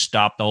he just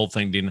stopped the whole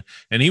thing.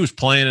 And he was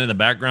playing in the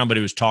background, but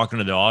he was talking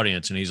to the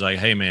audience. And he's like,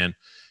 hey, man,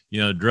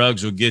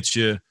 drugs will get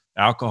you.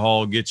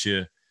 Alcohol will get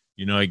you.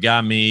 It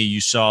got me. You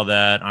saw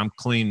that. I'm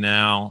clean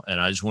now. And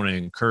I just want to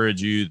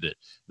encourage you that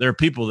there are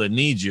people that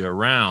need you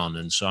around.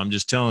 And so I'm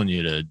just telling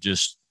you to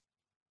just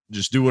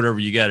do whatever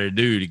you got to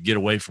do to get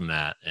away from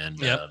that. And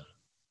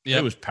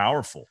it was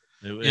powerful.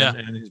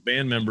 And his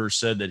band members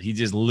said that he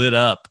just lit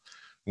up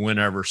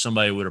whenever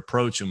somebody would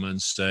approach him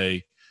and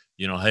say,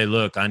 hey,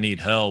 look, I need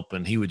help.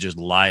 And he would just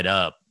light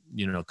up,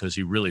 because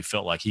he really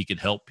felt like he could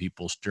help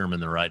people steer them in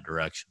the right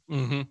direction.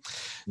 Mm-hmm.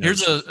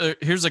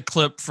 Here's a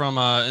clip from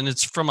and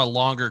it's from a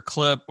longer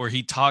clip where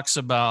he talks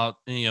about,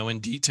 in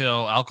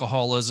detail,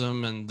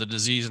 alcoholism and the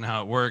disease and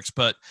how it works.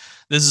 But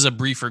this is a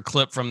briefer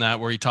clip from that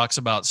where he talks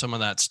about some of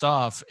that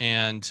stuff.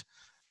 And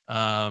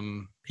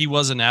he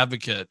was an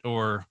advocate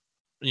or,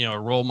 a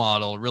role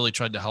model, really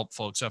tried to help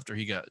folks after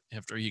he got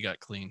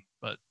clean.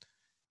 But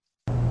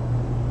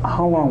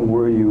how long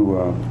were you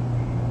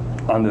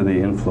under the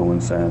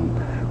influence,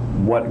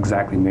 and what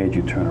exactly made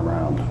you turn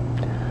around?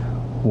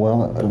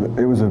 Well,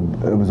 it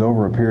was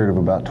over a period of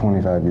about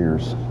 25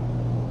 years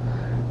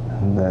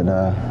that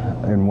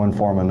in one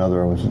form or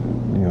another I was,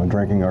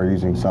 drinking or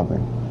using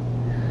something.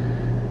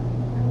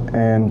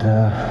 And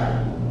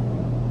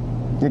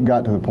it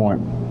got to the point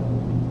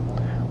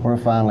where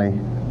finally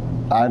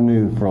I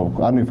knew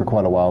for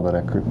quite a while that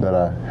I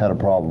had a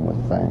problem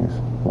with things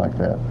like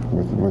that,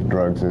 with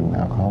drugs and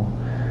alcohol.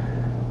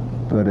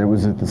 But it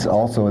was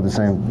also at the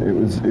same.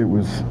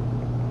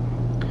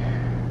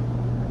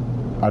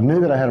 I knew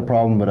that I had a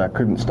problem, but I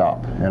couldn't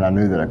stop, and I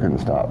knew that I couldn't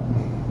stop.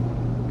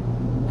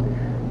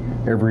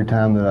 Every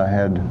time that I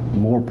had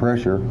more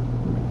pressure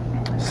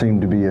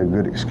seemed to be a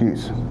good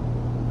excuse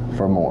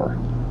for more.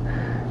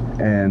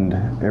 And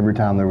every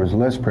time there was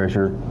less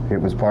pressure, it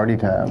was party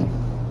time.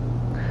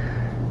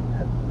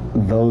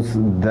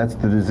 That's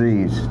the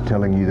disease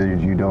telling you that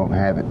you don't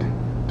have it.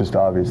 Just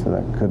obvious that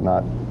I could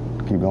not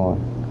keep going.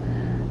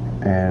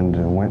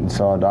 And went and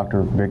saw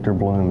Dr. Victor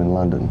Bloom in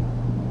London.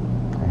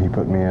 He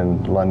put me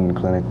in London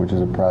Clinic, which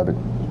is a private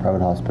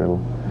hospital.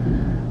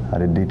 I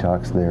did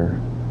detox there.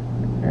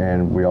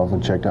 And we also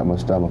checked out my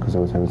stomach because I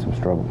was having some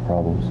struggle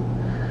problems,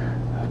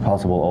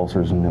 possible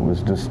ulcers, and it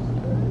was just,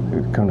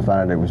 come to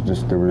find out,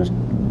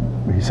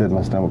 he said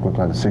my stomach looked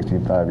like a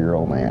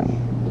 65-year-old man.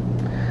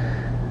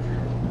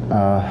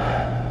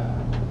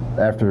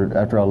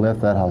 After I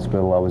left that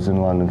hospital, I was in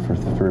London for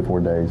 3 or 4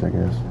 days, I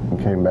guess, and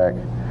came back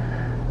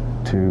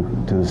to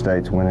the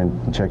States, went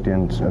and checked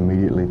in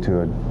immediately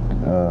to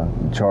a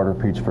charter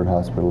Peachford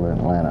Hospital in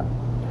Atlanta.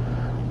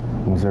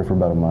 Was there for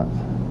about a month.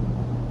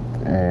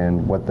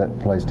 And what that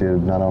place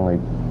did not only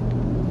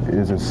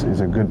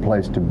is a good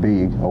place to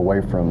be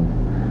away from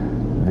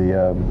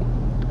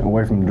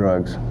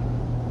drugs.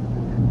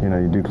 You know,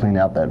 you do clean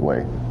out that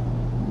way.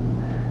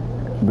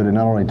 But it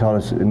not only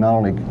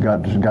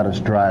got us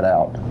dried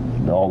out,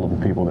 all of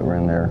the people that were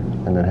in there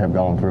and that have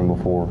gone through them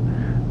before,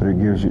 but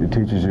it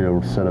teaches you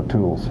a set of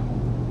tools.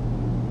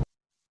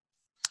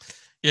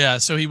 Yeah,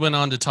 so he went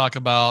on to talk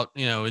about,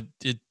 you know,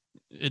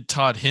 it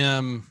taught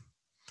him,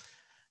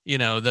 you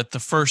know, that the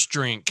first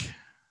drink,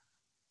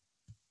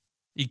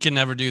 he can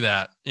never do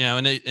that, you know,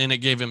 and it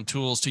gave him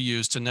tools to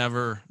use to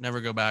never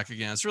go back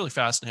again. It's really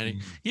fascinating.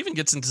 Mm-hmm. He even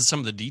gets into some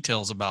of the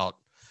details about,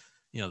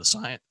 you know,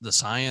 the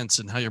science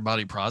and how your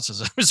body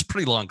processes. It was a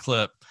pretty long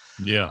clip.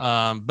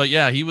 Yeah. But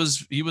yeah, he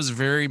was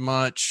very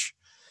much,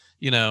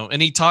 you know,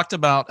 and he talked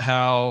about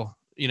how,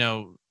 you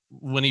know,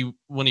 when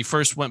he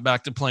first went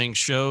back to playing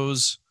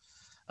shows,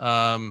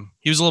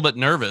 he was a little bit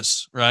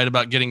nervous, right,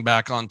 about getting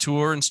back on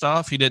tour and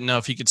stuff. He didn't know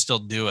if he could still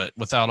do it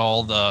without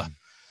all the,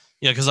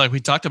 you know, because like we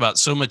talked about,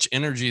 so much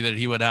energy that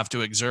he would have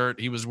to exert.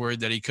 He was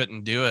worried that he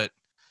couldn't do it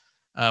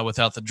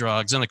without the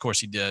drugs. And of course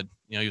he did.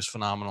 You know, he was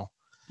phenomenal.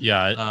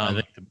 Yeah, I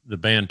think the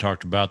band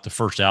talked about the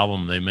first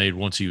album they made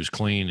once he was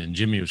clean, and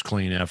Jimmy was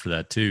clean after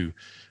that too.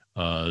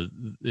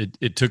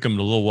 It took him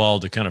a little while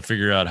to kind of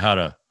figure out how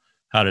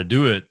to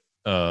do it,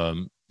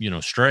 you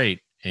know,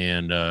 straight.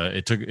 And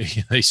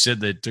they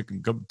said that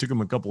it took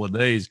them a couple of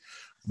days,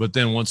 but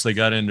then once they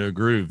got into a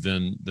groove,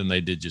 then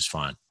they did just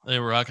fine. They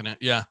were rocking it.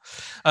 Yeah.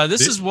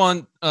 This is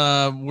one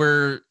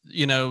where,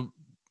 you know,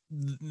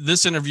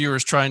 this interviewer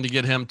is trying to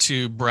get him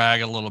to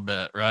brag a little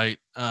bit, right?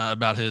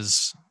 About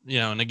his, you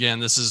know, and again,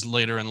 this is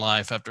later in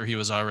life after he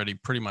was already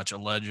pretty much a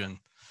legend.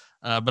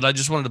 But I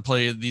just wanted to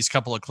play these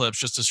couple of clips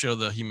just to show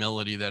the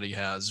humility that he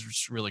has.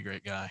 He's a really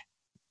great guy.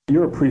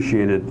 You're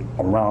appreciated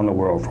around the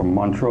world, from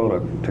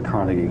Montreux to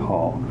Carnegie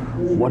Hall.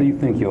 What do you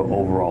think your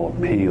overall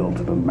appeal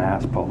to the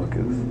mass public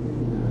is?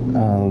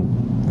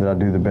 That I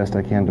do the best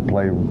I can to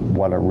play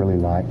what I really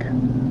like,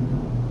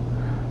 and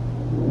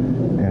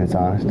it's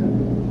honest.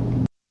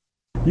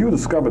 You were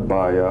discovered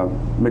by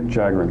Mick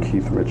Jagger and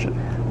Keith Richards.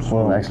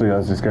 Well, actually, I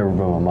was discovered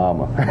by my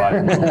mama.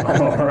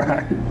 All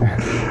right.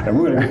 And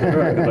we're going to get to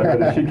her, because I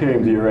heard that she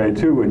came to your aid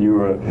too when you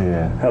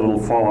had a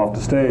little fall off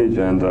the stage,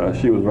 and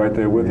she was right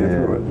there with you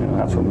through it. You know,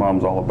 that's what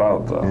mom's all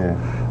about.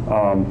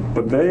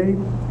 But they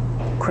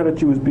credit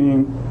you as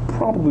being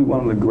probably one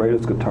of the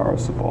greatest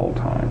guitarists of all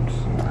times.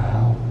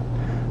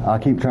 I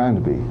keep trying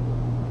to be.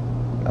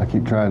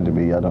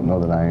 I don't know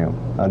that I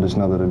am. I just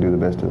know that I do the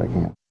best that I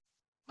can.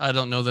 I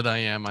don't know that I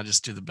am. I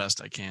just do the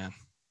best I can.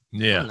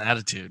 Yeah. What an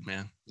attitude,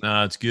 man.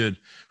 No, it's good.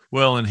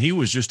 Well, and he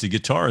was just a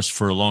guitarist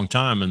for a long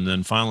time, and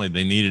then finally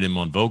they needed him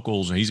on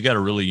vocals, and he's got a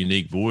really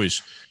unique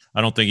voice.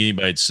 I don't think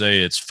anybody'd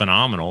say it's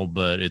phenomenal,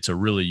 but it's a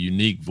really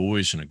unique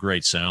voice and a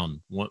great sound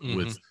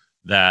with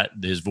that,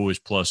 his voice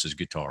plus his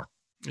guitar.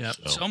 Yeah.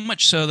 So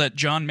much so that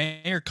John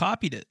Mayer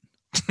copied it.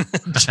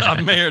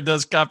 John Mayer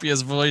does copy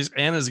his voice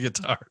and his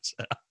guitars.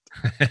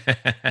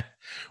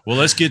 Well,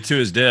 let's get to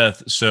his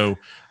death. So,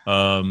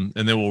 and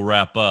then we'll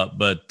wrap up.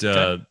 But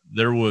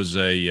there was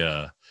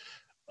this,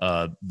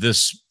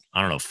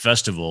 I don't know,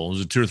 festival. It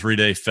was a 2 or 3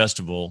 day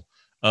festival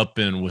up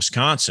in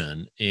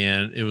Wisconsin,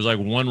 and it was like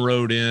one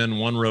road in,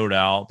 one road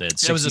out.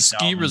 It was a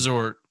ski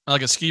resort,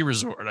 like a ski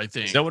resort, I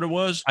think. Is that what it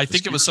was? I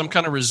think it was some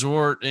kind of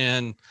resort,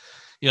 and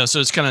you know,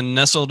 so it's kind of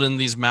nestled in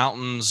these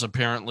mountains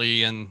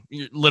apparently, and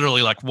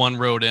literally like one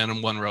road in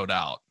and one road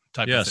out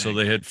type of thing. So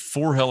they had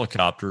 4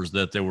 helicopters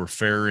that they were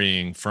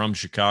ferrying from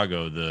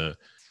Chicago,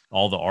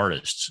 all the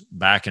artists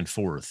back and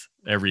forth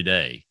every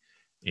day.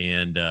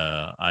 And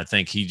I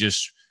think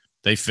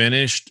they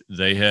finished.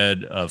 They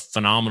had a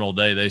phenomenal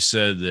day. They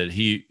said that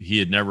he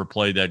had never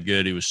played that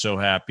good. He was so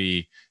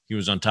happy. He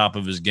was on top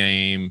of his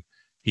game.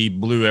 He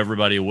blew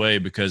everybody away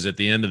because at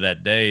the end of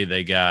that day,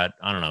 they got,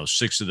 I don't know,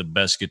 6 of the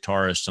best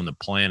guitarists on the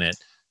planet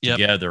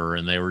together,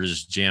 and they were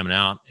just jamming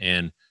out.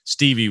 And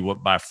Stevie,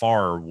 by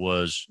far,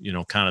 was, you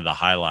know, kind of the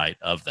highlight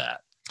of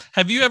that.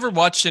 Have you ever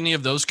watched any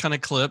of those kind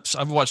of clips?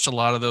 I've watched a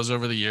lot of those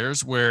over the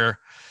years where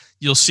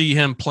you'll see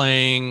him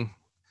playing.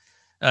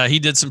 He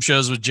did some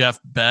shows with Jeff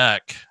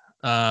Beck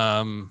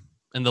in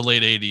the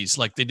late 80s.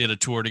 Like they did a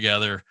tour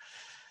together.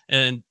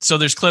 And so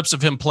there's clips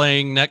of him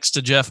playing next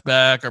to Jeff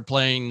Beck or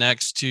playing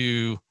next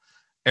to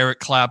Eric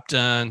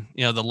Clapton,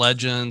 you know, the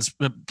legends,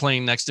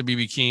 playing next to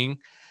B.B. King.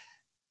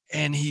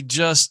 And he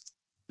just,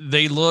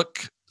 they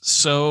look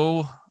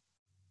so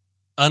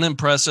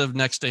unimpressive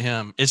next to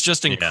him. It's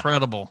just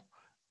incredible.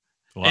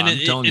 Well, and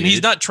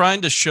he's not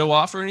trying to show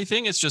off or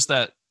anything. It's just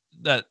that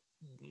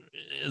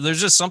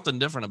there's just something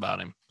different about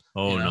him.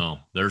 Oh, no,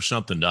 there's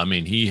something. I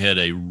mean, he had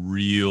a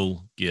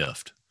real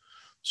gift.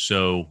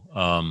 So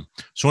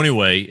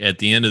anyway, at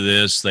the end of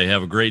this, they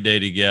have a great day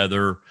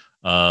together.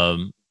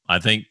 I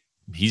think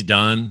he's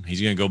done.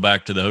 He's going to go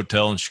back to the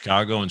hotel in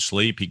Chicago and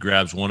sleep. He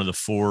grabs one of the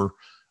 4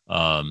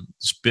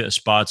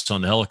 spots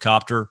on the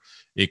helicopter.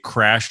 It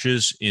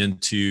crashes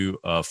into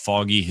a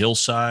foggy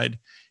hillside,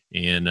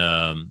 and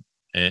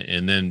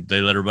then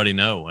they let everybody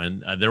know.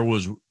 And there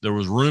was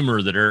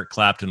rumor that Eric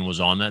Clapton was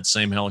on that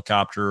same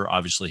helicopter.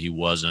 Obviously, he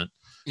wasn't.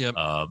 Yep.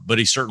 But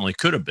he certainly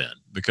could have been,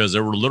 because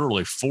there were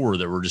literally 4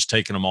 that were just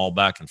taking them all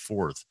back and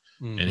forth.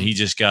 Mm-hmm. And he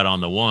just got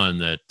on the one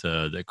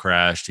that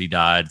crashed. He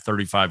died,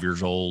 35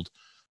 years old.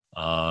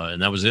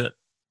 And that was it.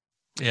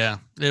 Yeah,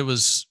 it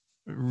was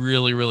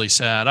really, really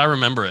sad. I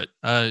remember it.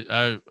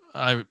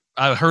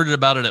 I heard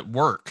about it at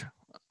work,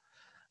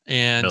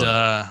 and really?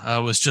 I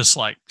was just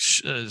like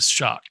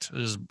shocked. It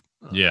was,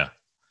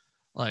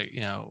 like,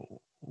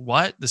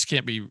 what? This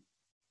can't be.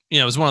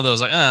 It was one of those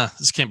like,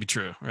 this can't be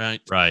true,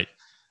 right? Right.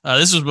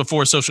 This was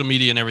before social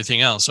media and everything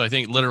else. So I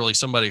think literally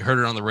somebody heard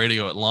it on the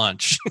radio at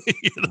lunch.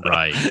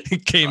 Right.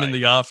 Came in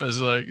the office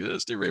like,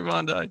 Stevie Ray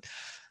Vaughn died.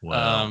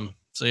 Wow.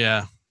 So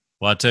yeah.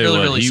 Well, I tell you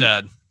what, really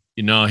sad.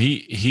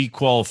 He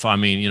qualified. I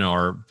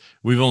mean,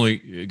 we've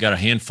only got a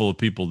handful of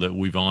people that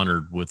we've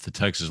honored with the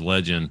Texas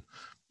Legend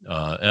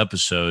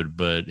episode,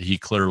 but he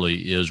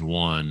clearly is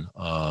one.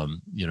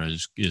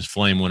 His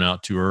flame went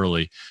out too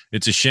early.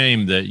 It's a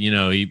shame that,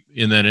 he,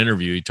 in that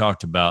interview, he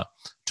talked about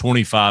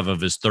 25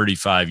 of his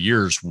 35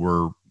 years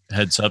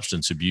had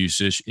substance abuse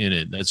in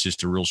it. That's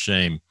just a real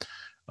shame.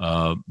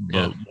 But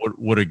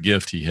what a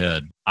gift he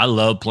had. I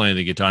love playing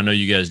the guitar. I know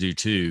you guys do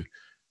too,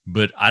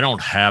 but I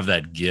don't have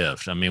that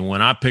gift. I mean,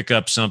 when I pick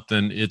up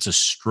something, it's a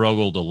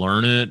struggle to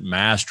learn it,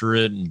 master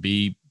it, and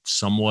be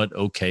somewhat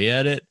okay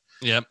at it.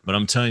 Yep. But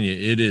I'm telling you,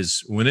 it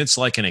is, when it's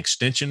like an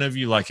extension of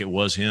you, like it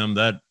was him,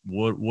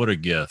 what a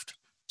gift.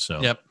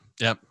 So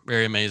Yep.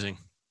 Very amazing.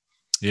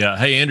 Yeah.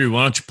 Hey, Andrew,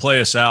 why don't you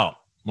play us out?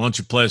 Why don't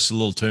you play us a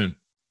little tune?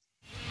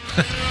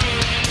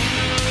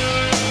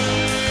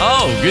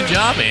 Oh, good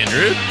job,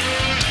 Andrew.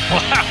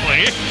 Wow,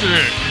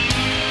 Andrew.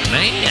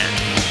 Man,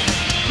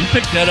 you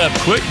picked that up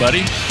quick,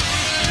 buddy.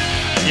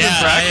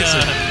 Yeah,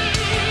 practicing.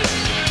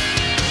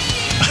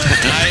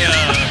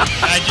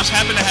 I just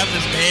happen to have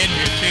this band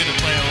here too to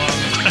play along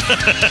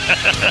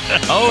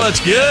with. Oh, that's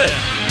good.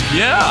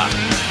 Yeah.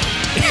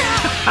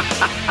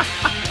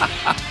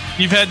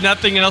 You've had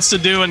nothing else to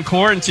do in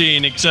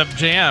quarantine except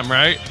jam,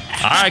 right?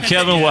 All right,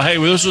 Kevin. Well, hey,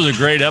 this was a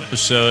great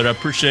episode. I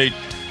appreciate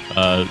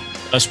us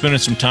spending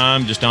some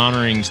time just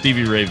honoring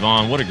Stevie Ray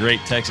Vaughn. What a great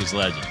Texas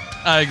legend.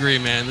 I agree,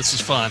 man. This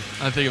was fun.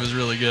 I think it was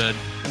really good.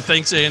 And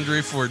thanks,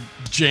 Andrew, for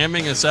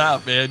jamming us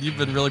out, man. You've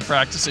been really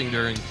practicing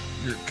during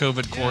your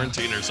COVID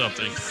quarantine or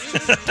something.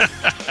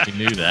 We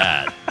knew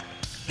that.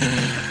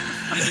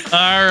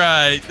 All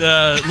right.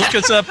 Look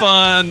us up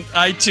on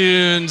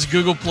iTunes,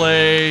 Google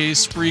Play,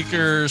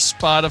 Spreaker,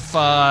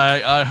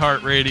 Spotify,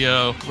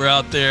 iHeartRadio. We're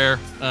out there.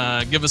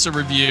 Give us a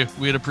review.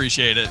 We'd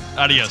appreciate it.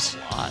 Adios.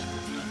 All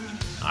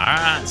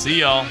right. See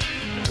y'all.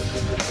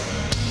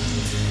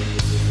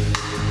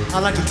 I'd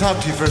like to talk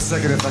to you for a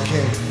second if I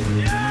can.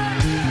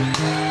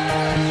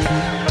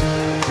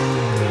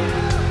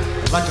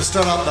 I'd like to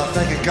start off by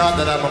thanking God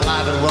that I'm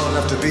alive and well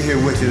enough to be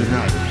here with you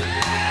tonight.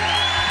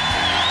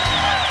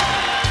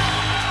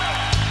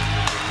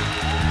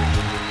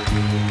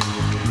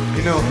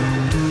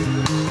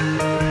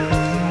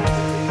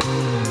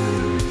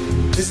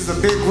 This is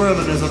a big world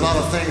and there's a lot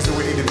of things that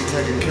we need to be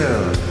taking care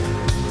of.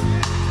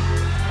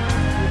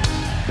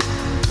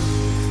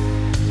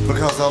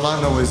 Because all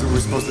I know is that we're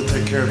supposed to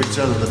take care of each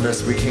other the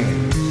best we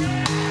can.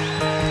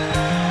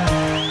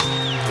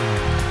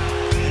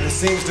 And it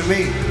seems to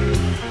me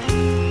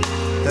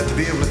that to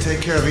be able to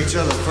take care of each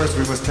other, first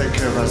we must take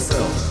care of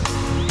ourselves.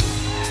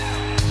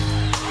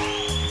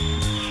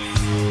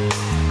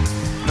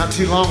 Not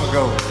too long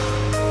ago,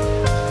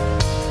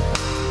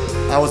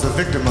 I was a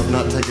victim of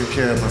not taking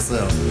care of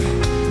myself.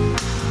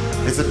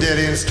 It's a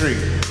dead-end street.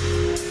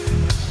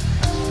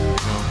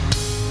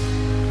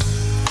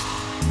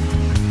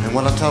 And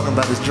what I'm talking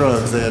about is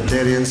drugs. They're a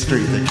dead-end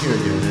street. They kill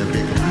you. They're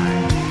big.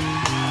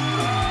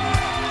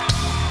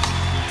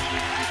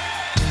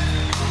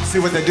 See,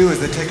 what they do is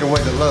they take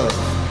away the love.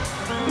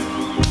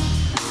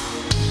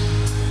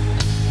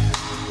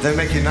 They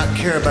make you not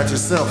care about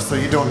yourself, so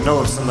you don't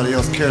know if somebody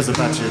else cares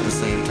about you at the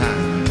same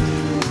time.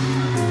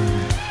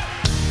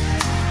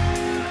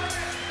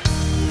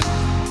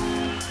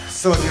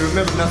 So if you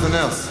remember nothing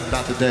else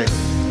about today,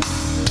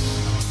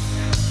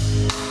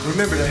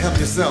 remember to help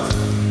yourself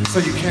so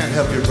you can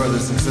help your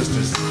brothers and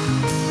sisters.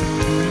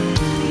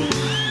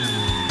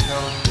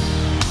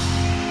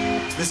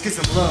 Let's get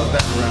some love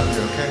back around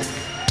here, okay?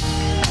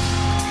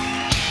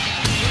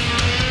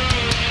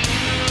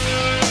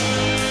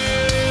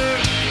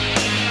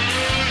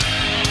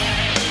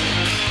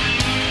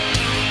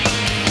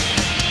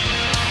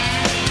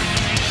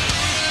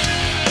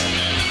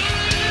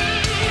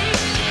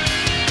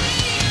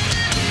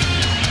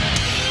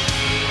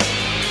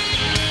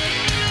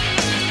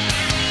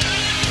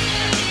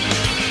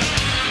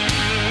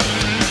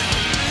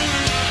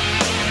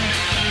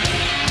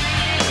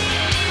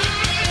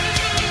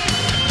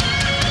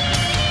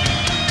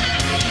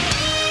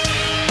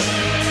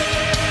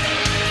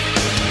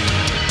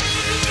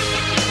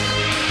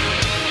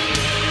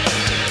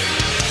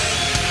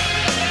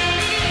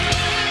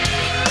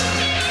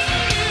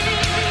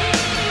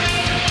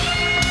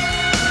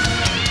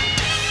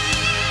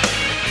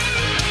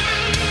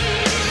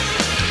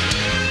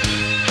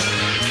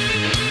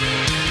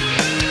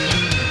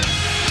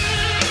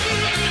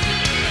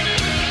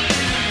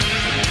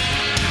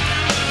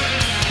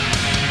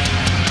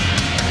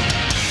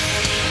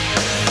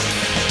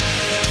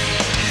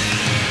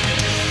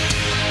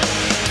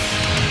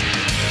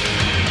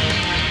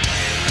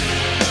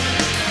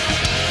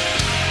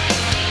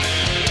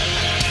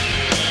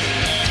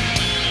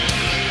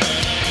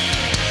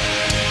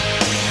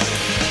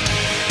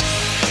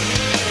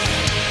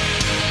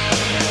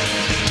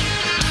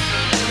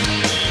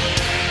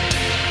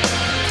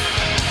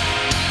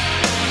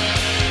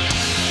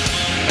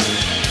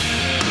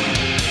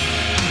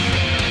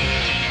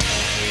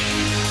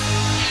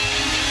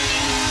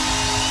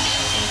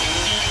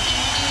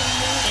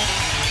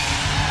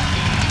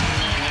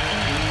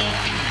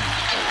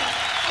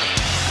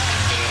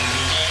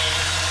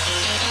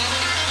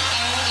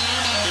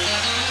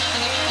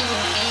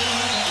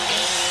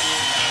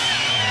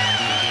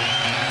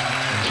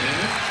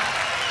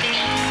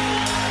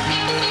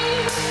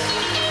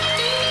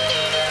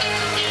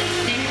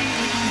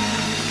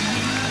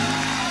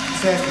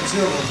 sad for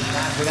children.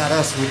 Life without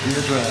us would be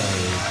a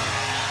drag.